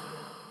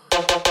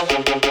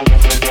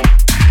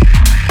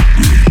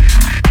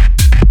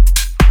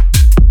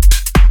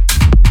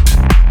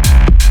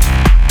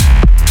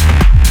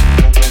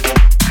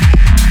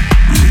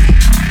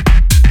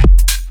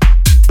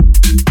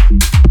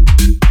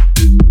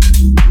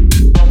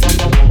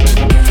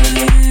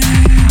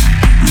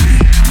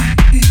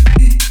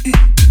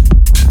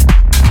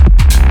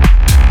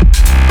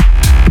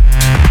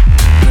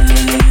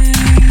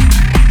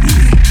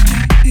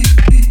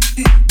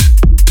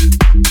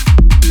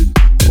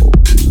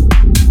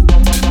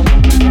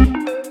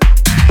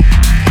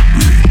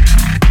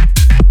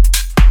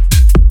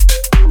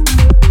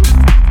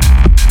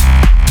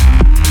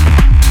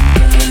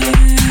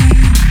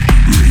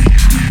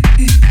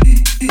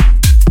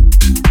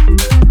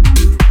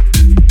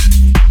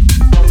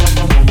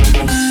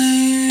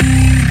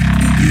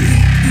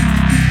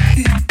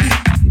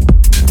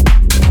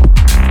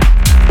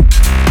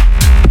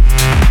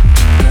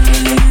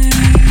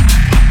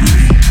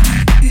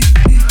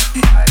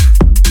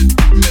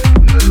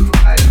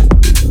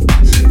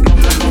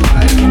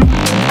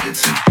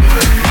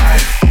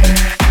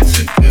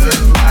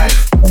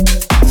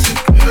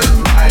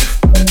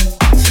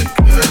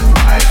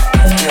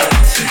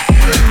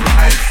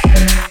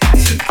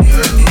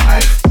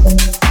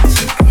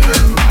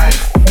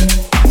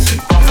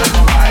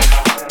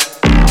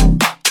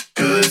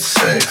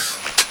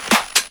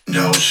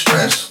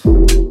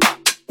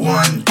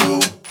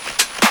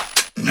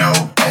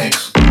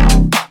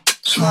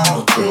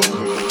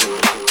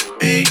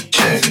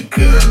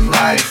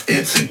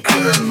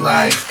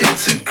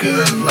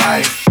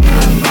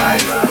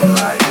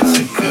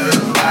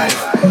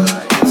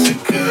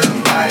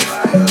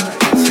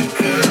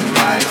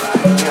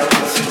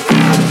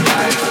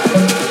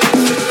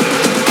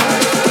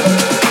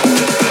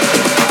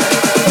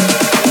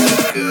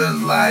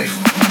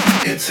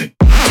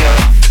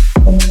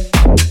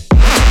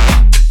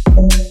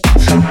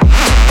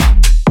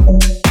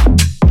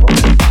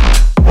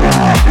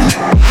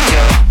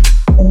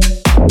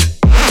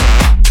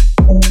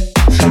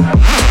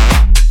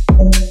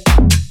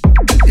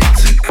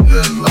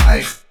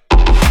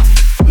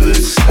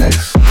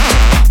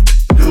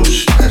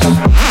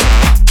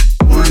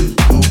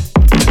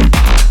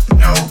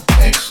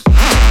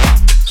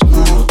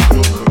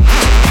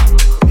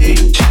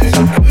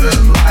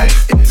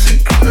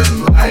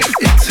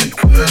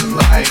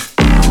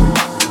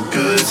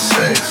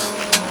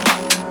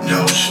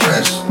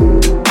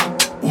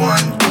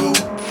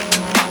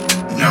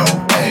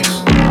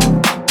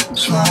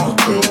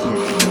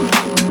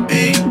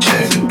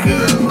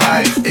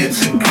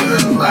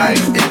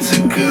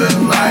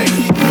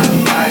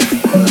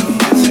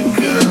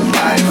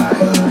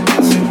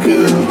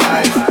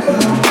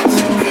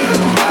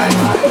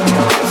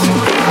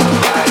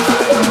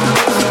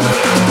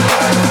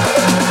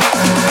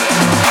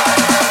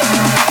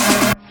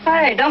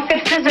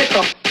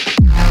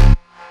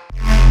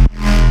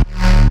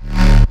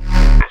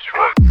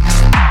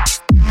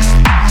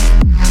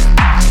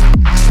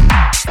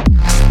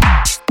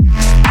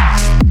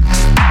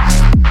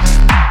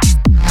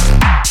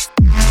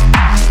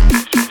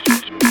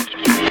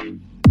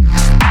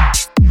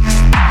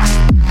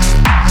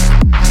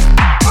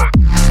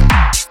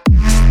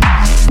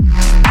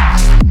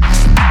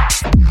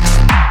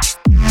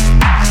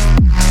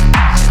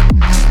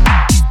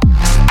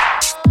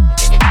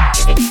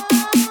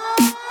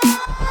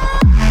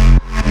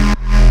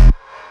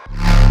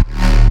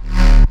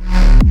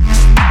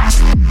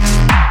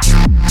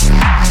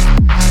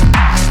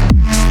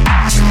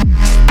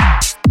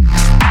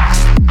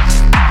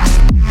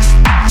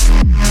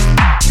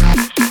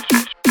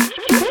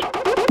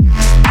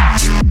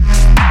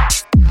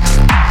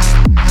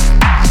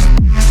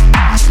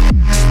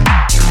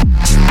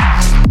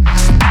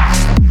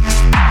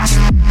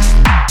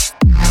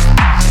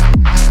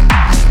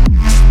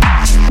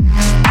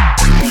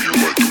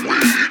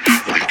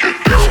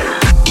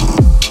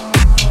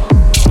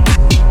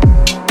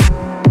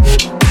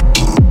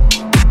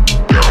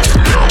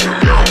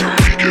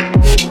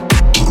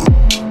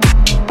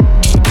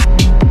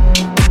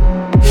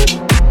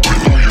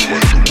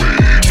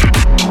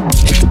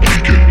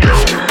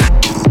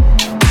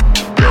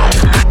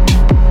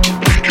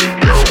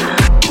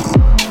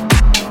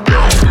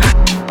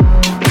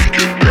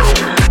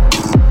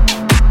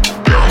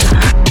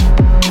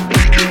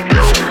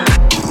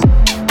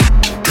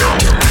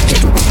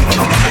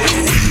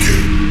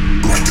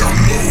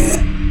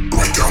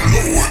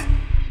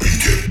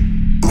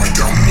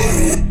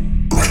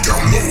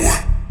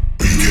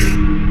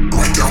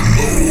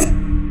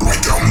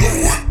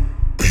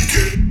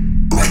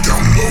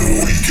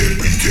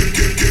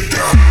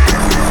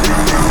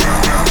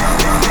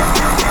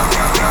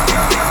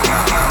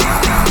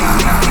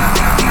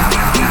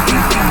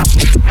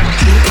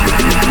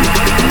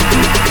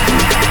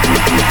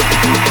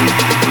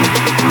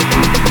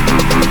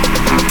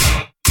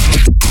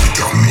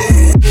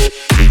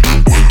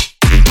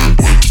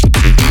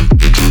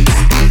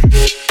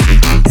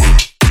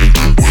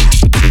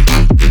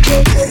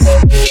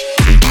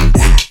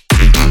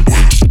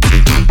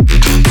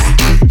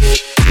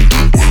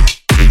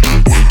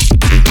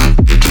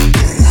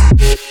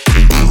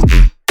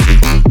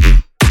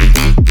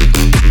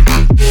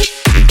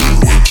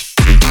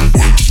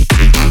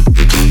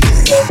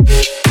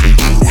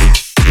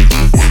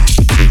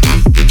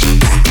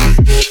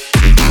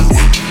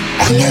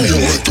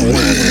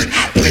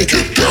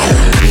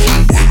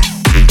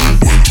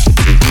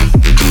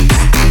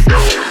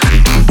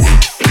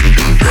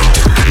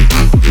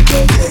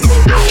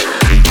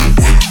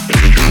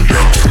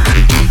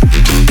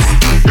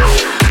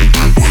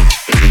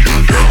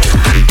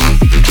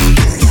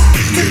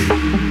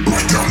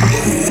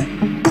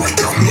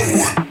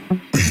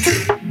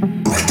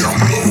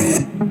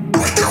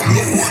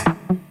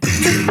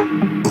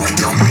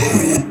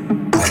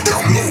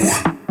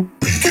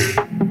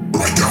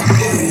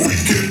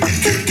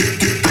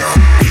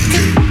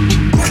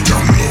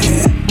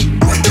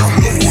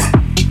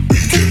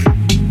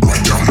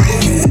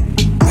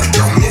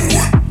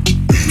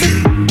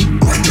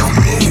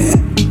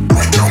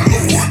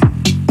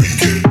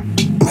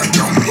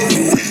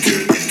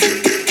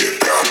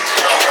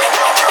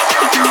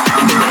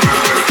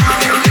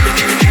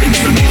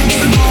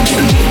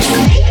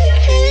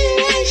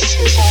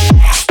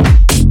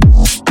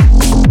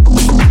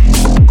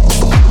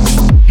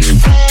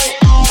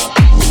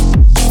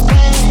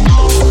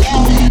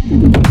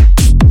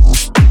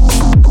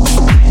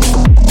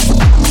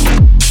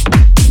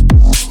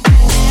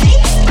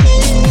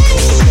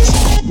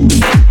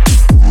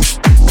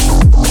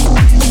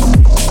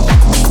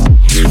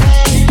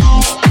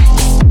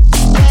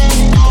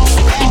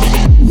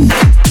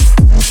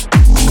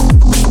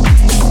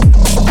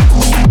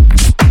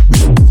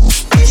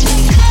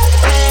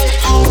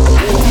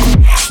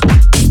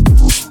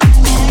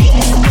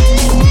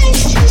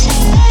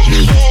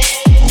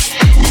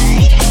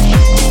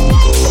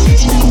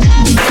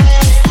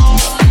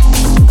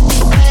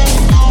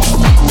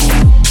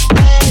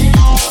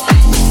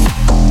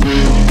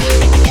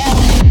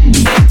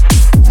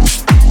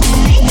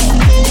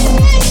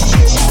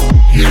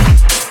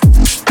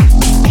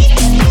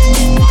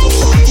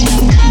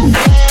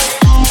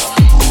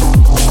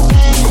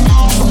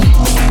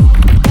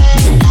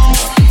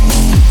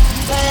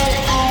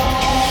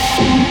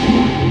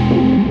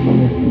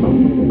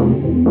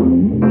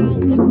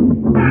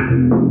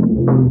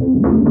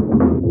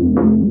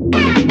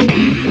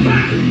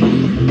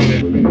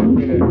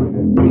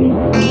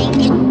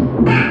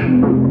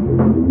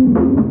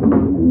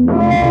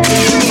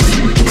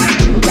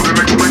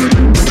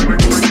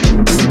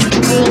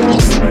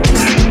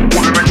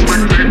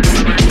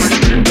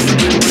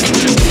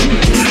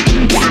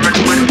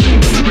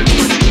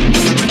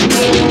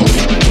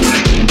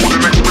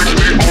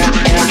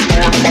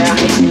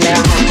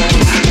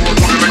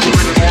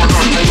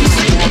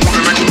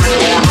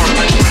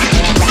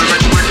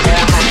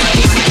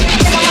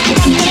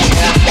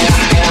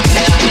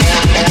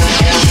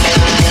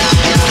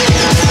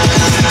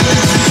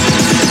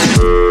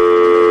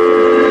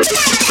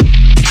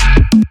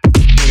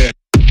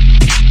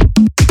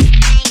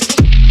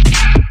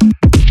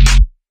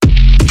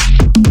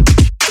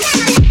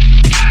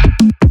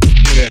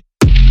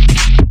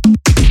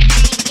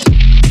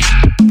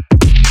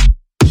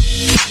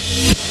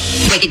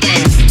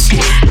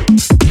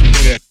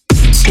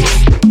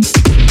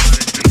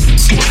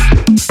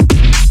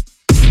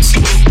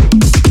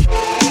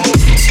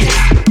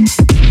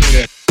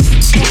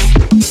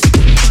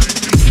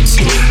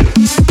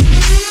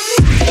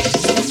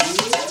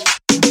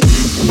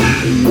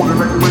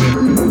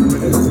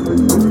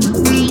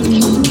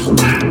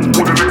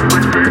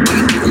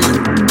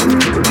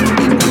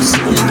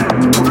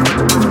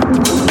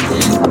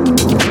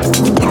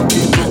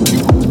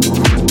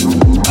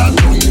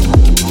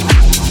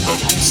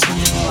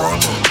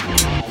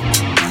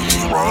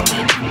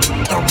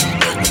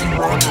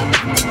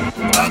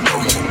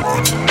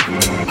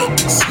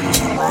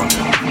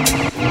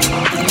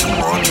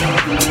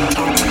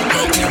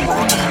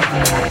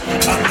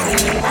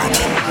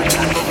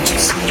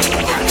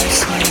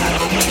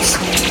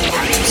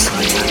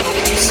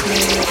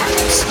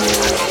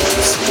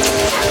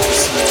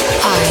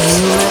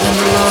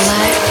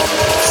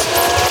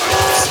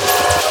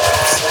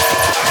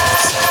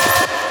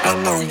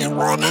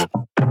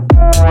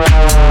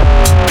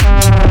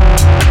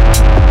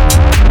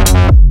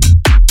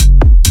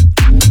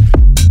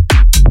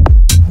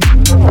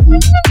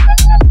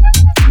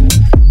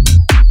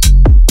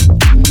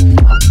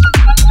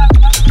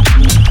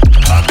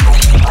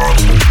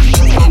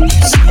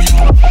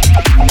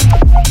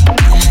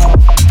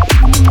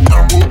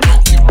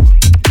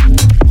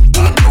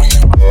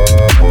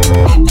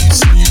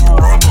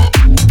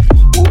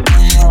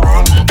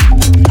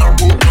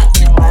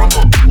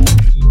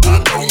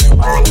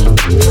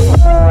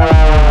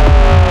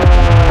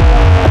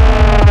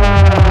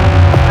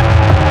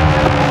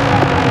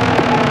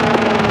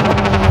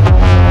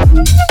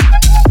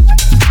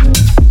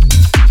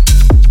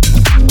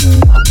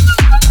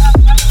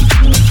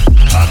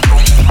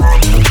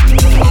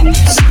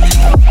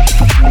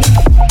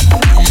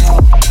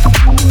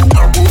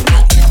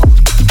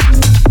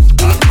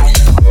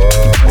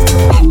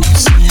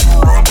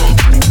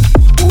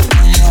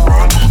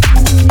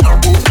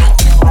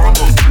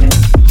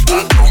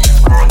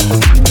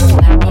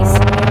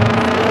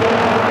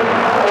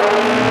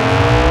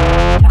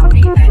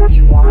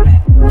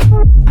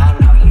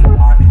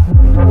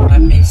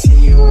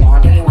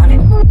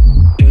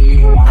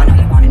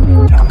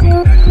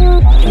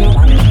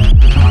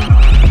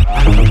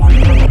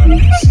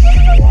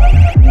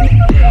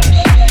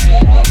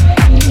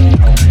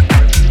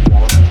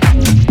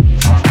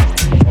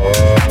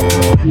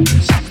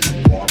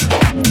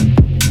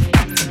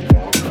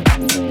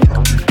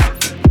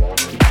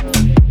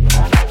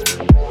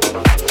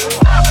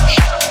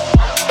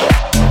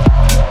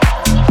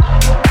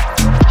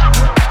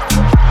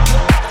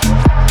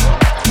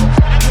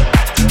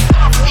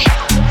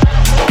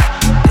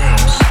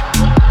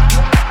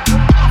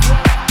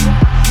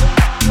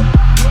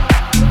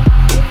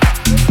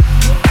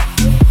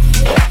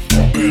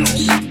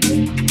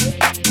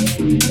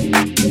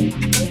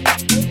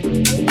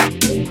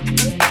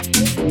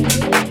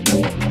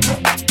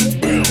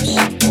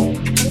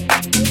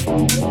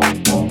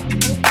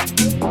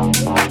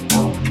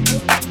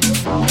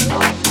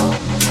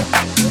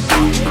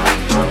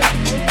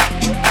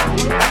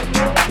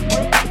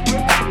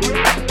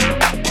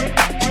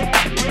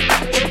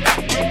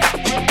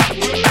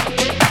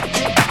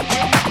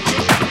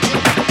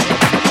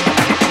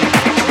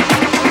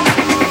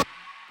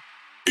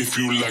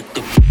 like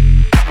the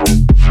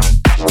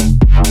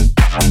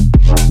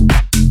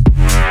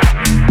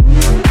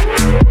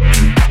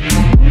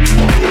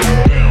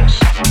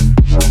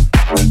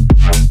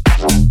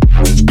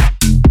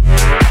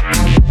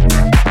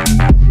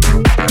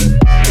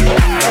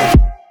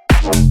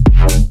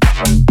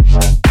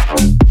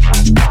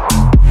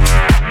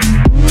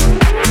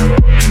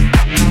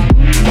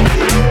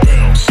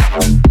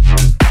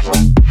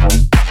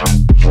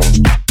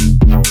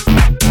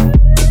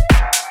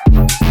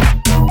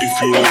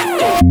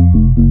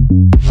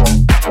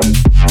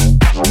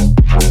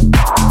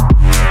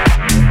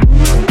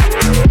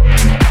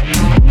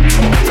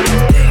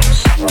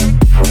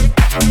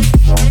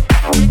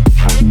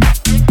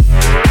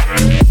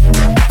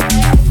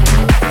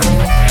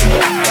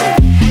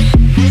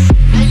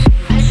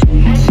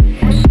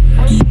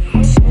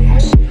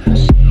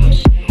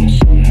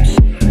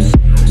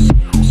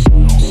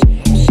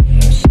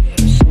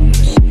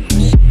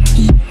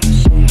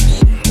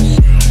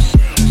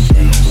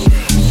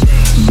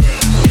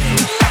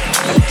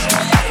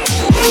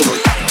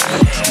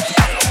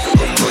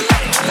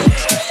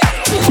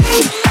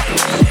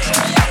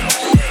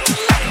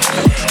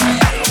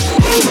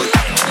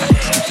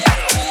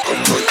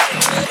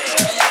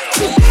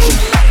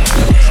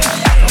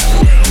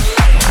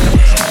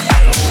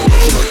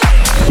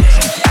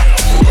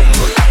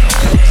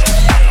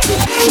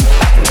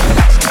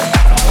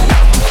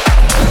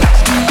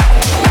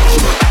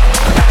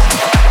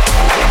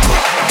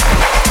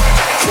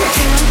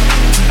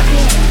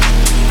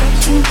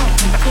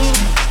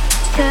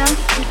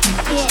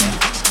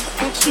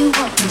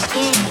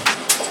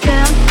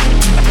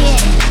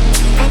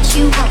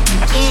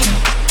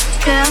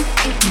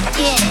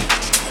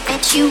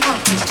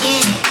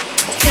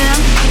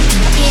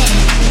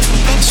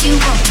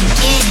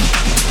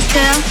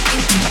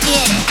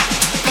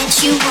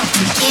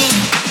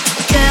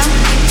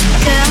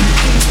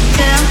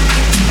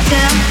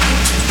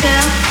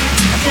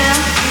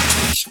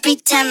Every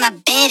time I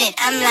bet it,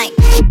 I'm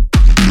like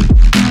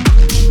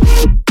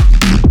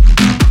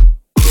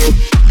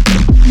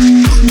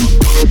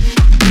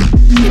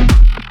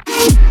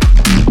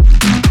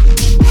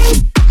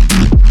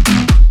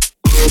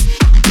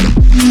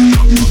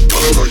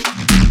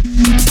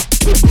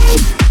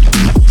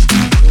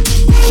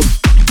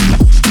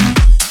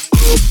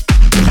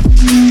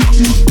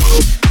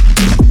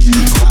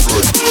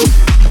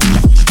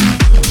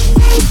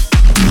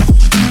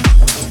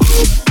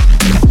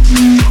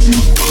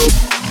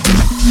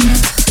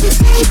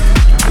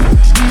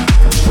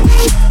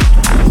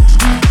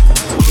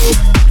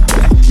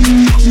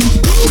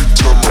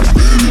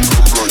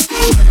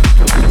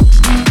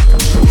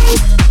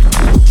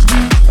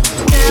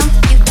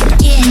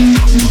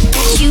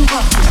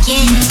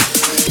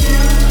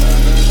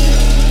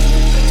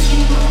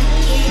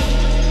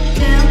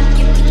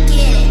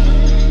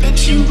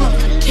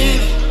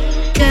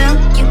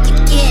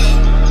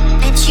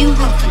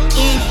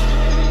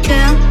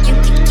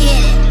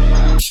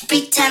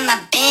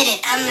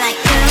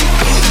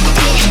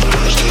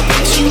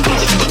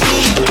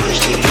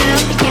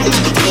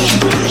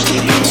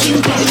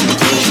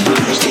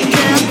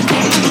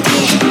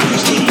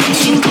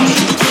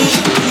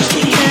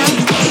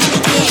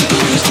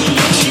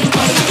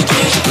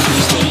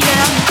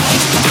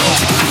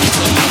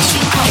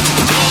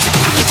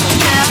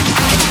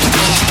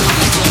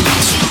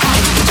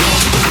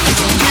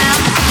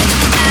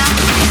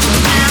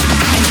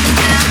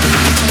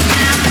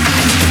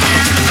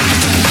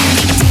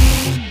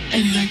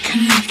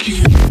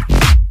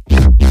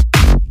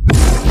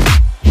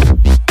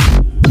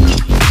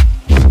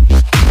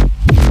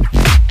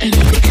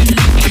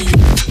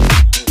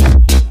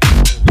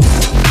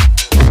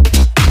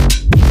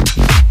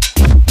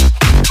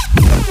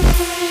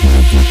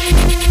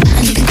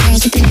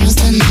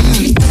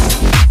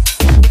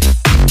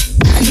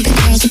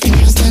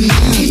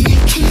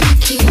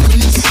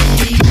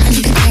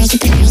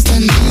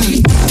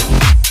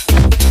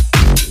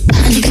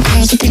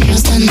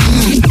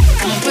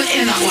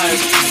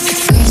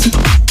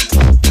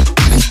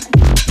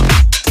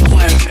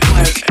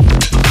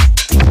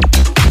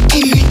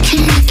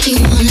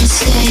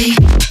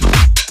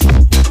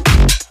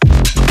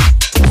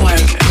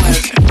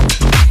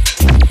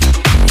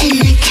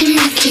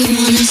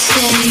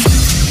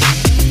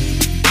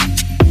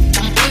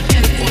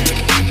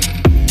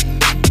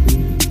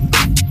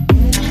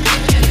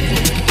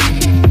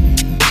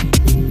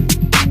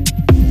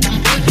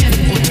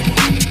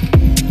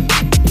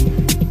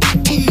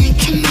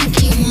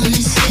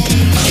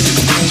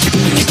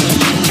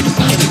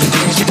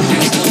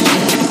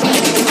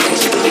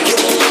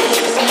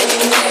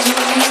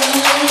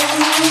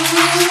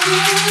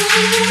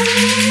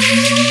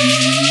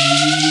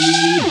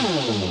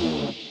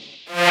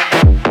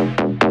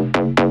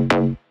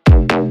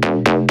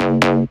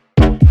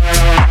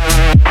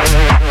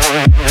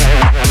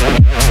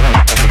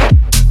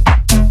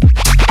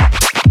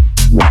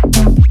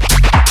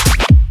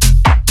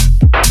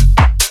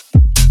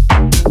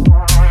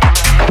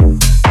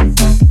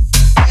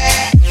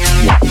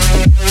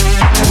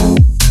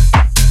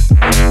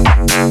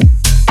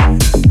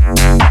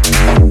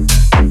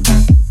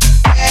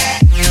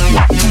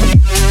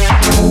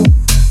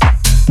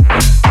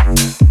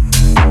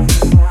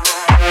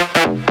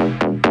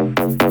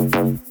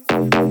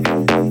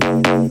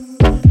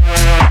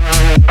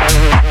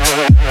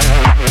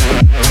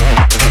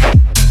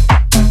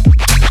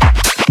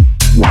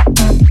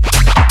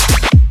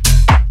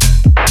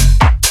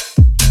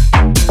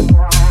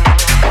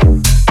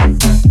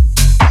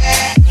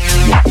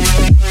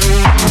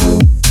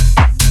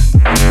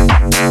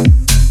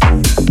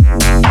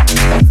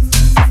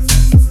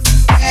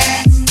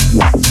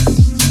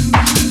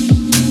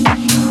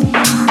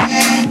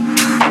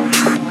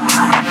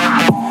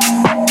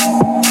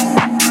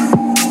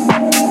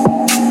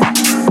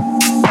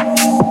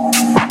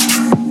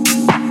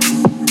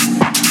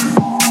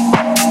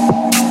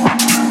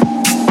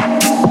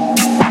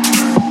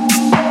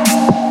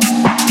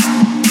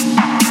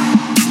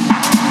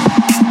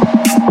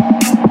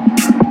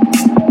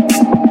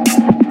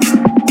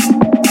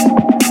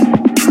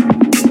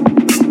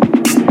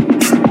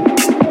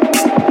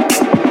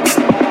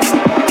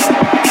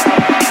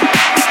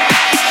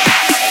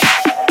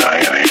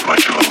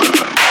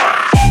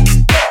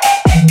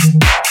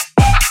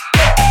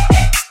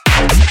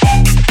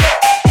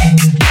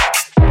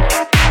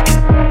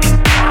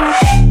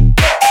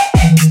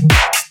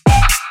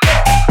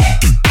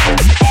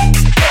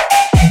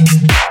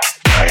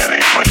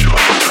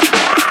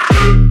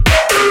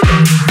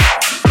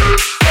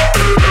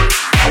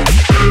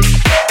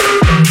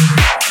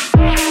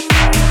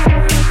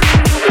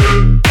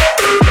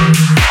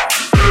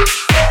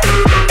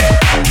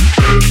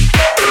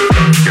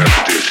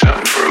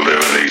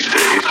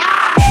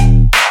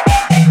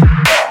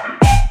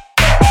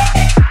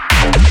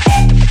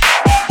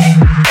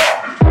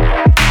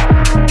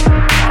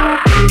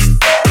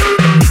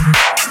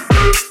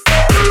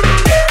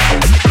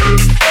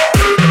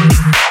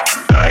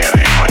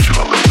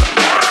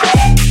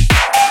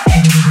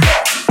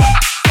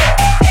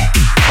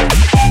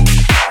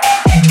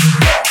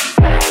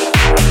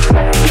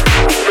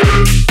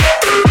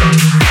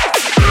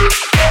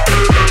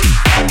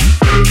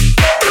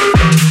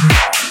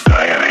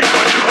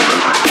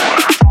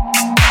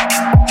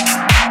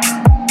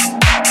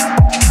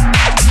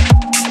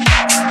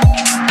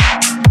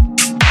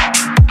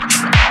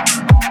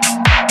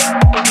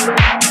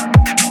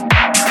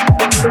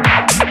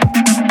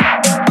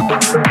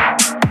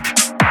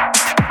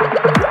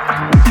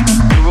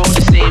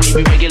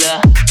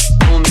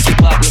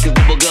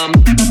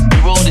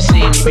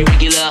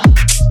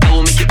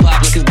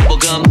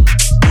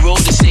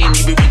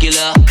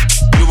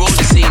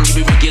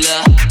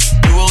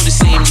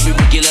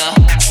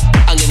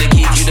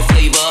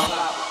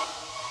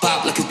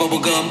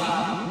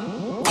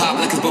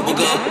bubble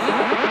gum.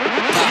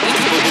 Pop like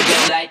it's bubble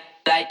gum.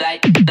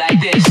 Like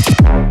this.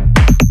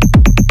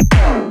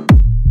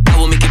 I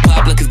will make it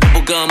pop like it's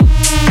bubble gum.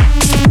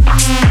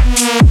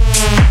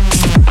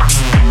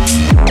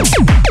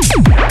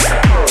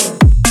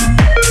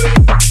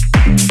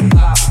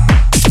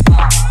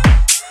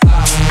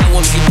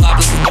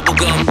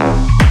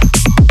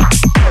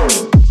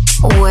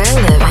 We're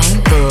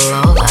living the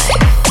low life.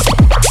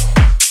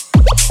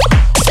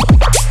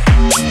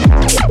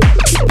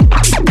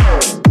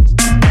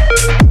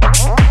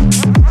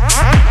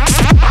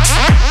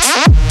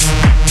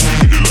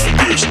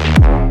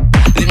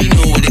 Let me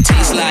know what it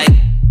tastes like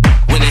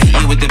when I hit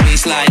you with the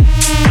baseline.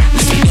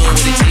 Let me know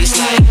what it tastes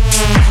like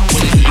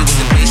when I hit you with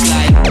the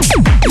baseline.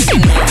 Let me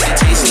know what it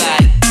tastes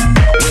like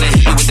when I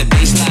hit you with the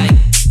baseline.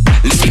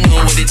 Let me know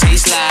what it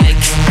tastes like.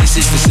 This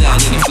is the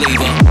sound and the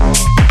flavor.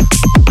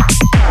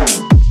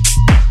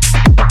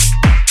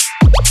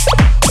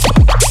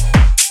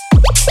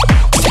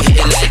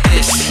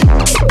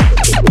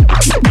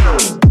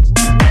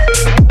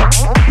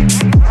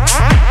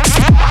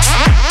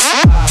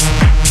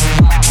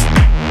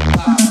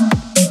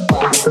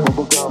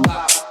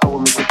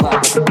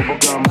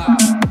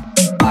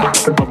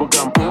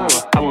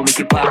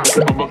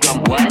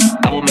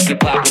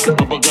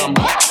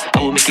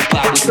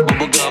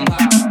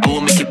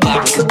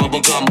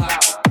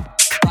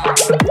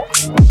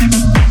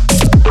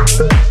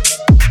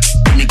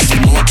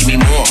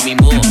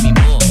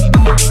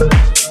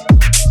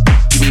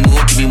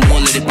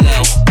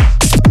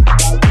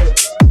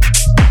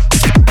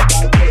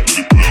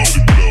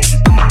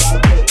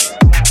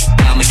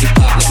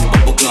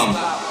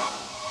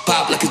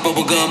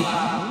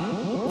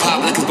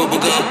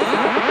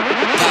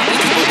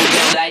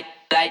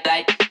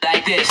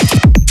 Like this.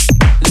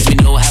 Let me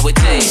know how it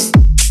tastes.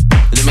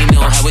 Let me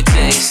know how it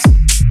tastes.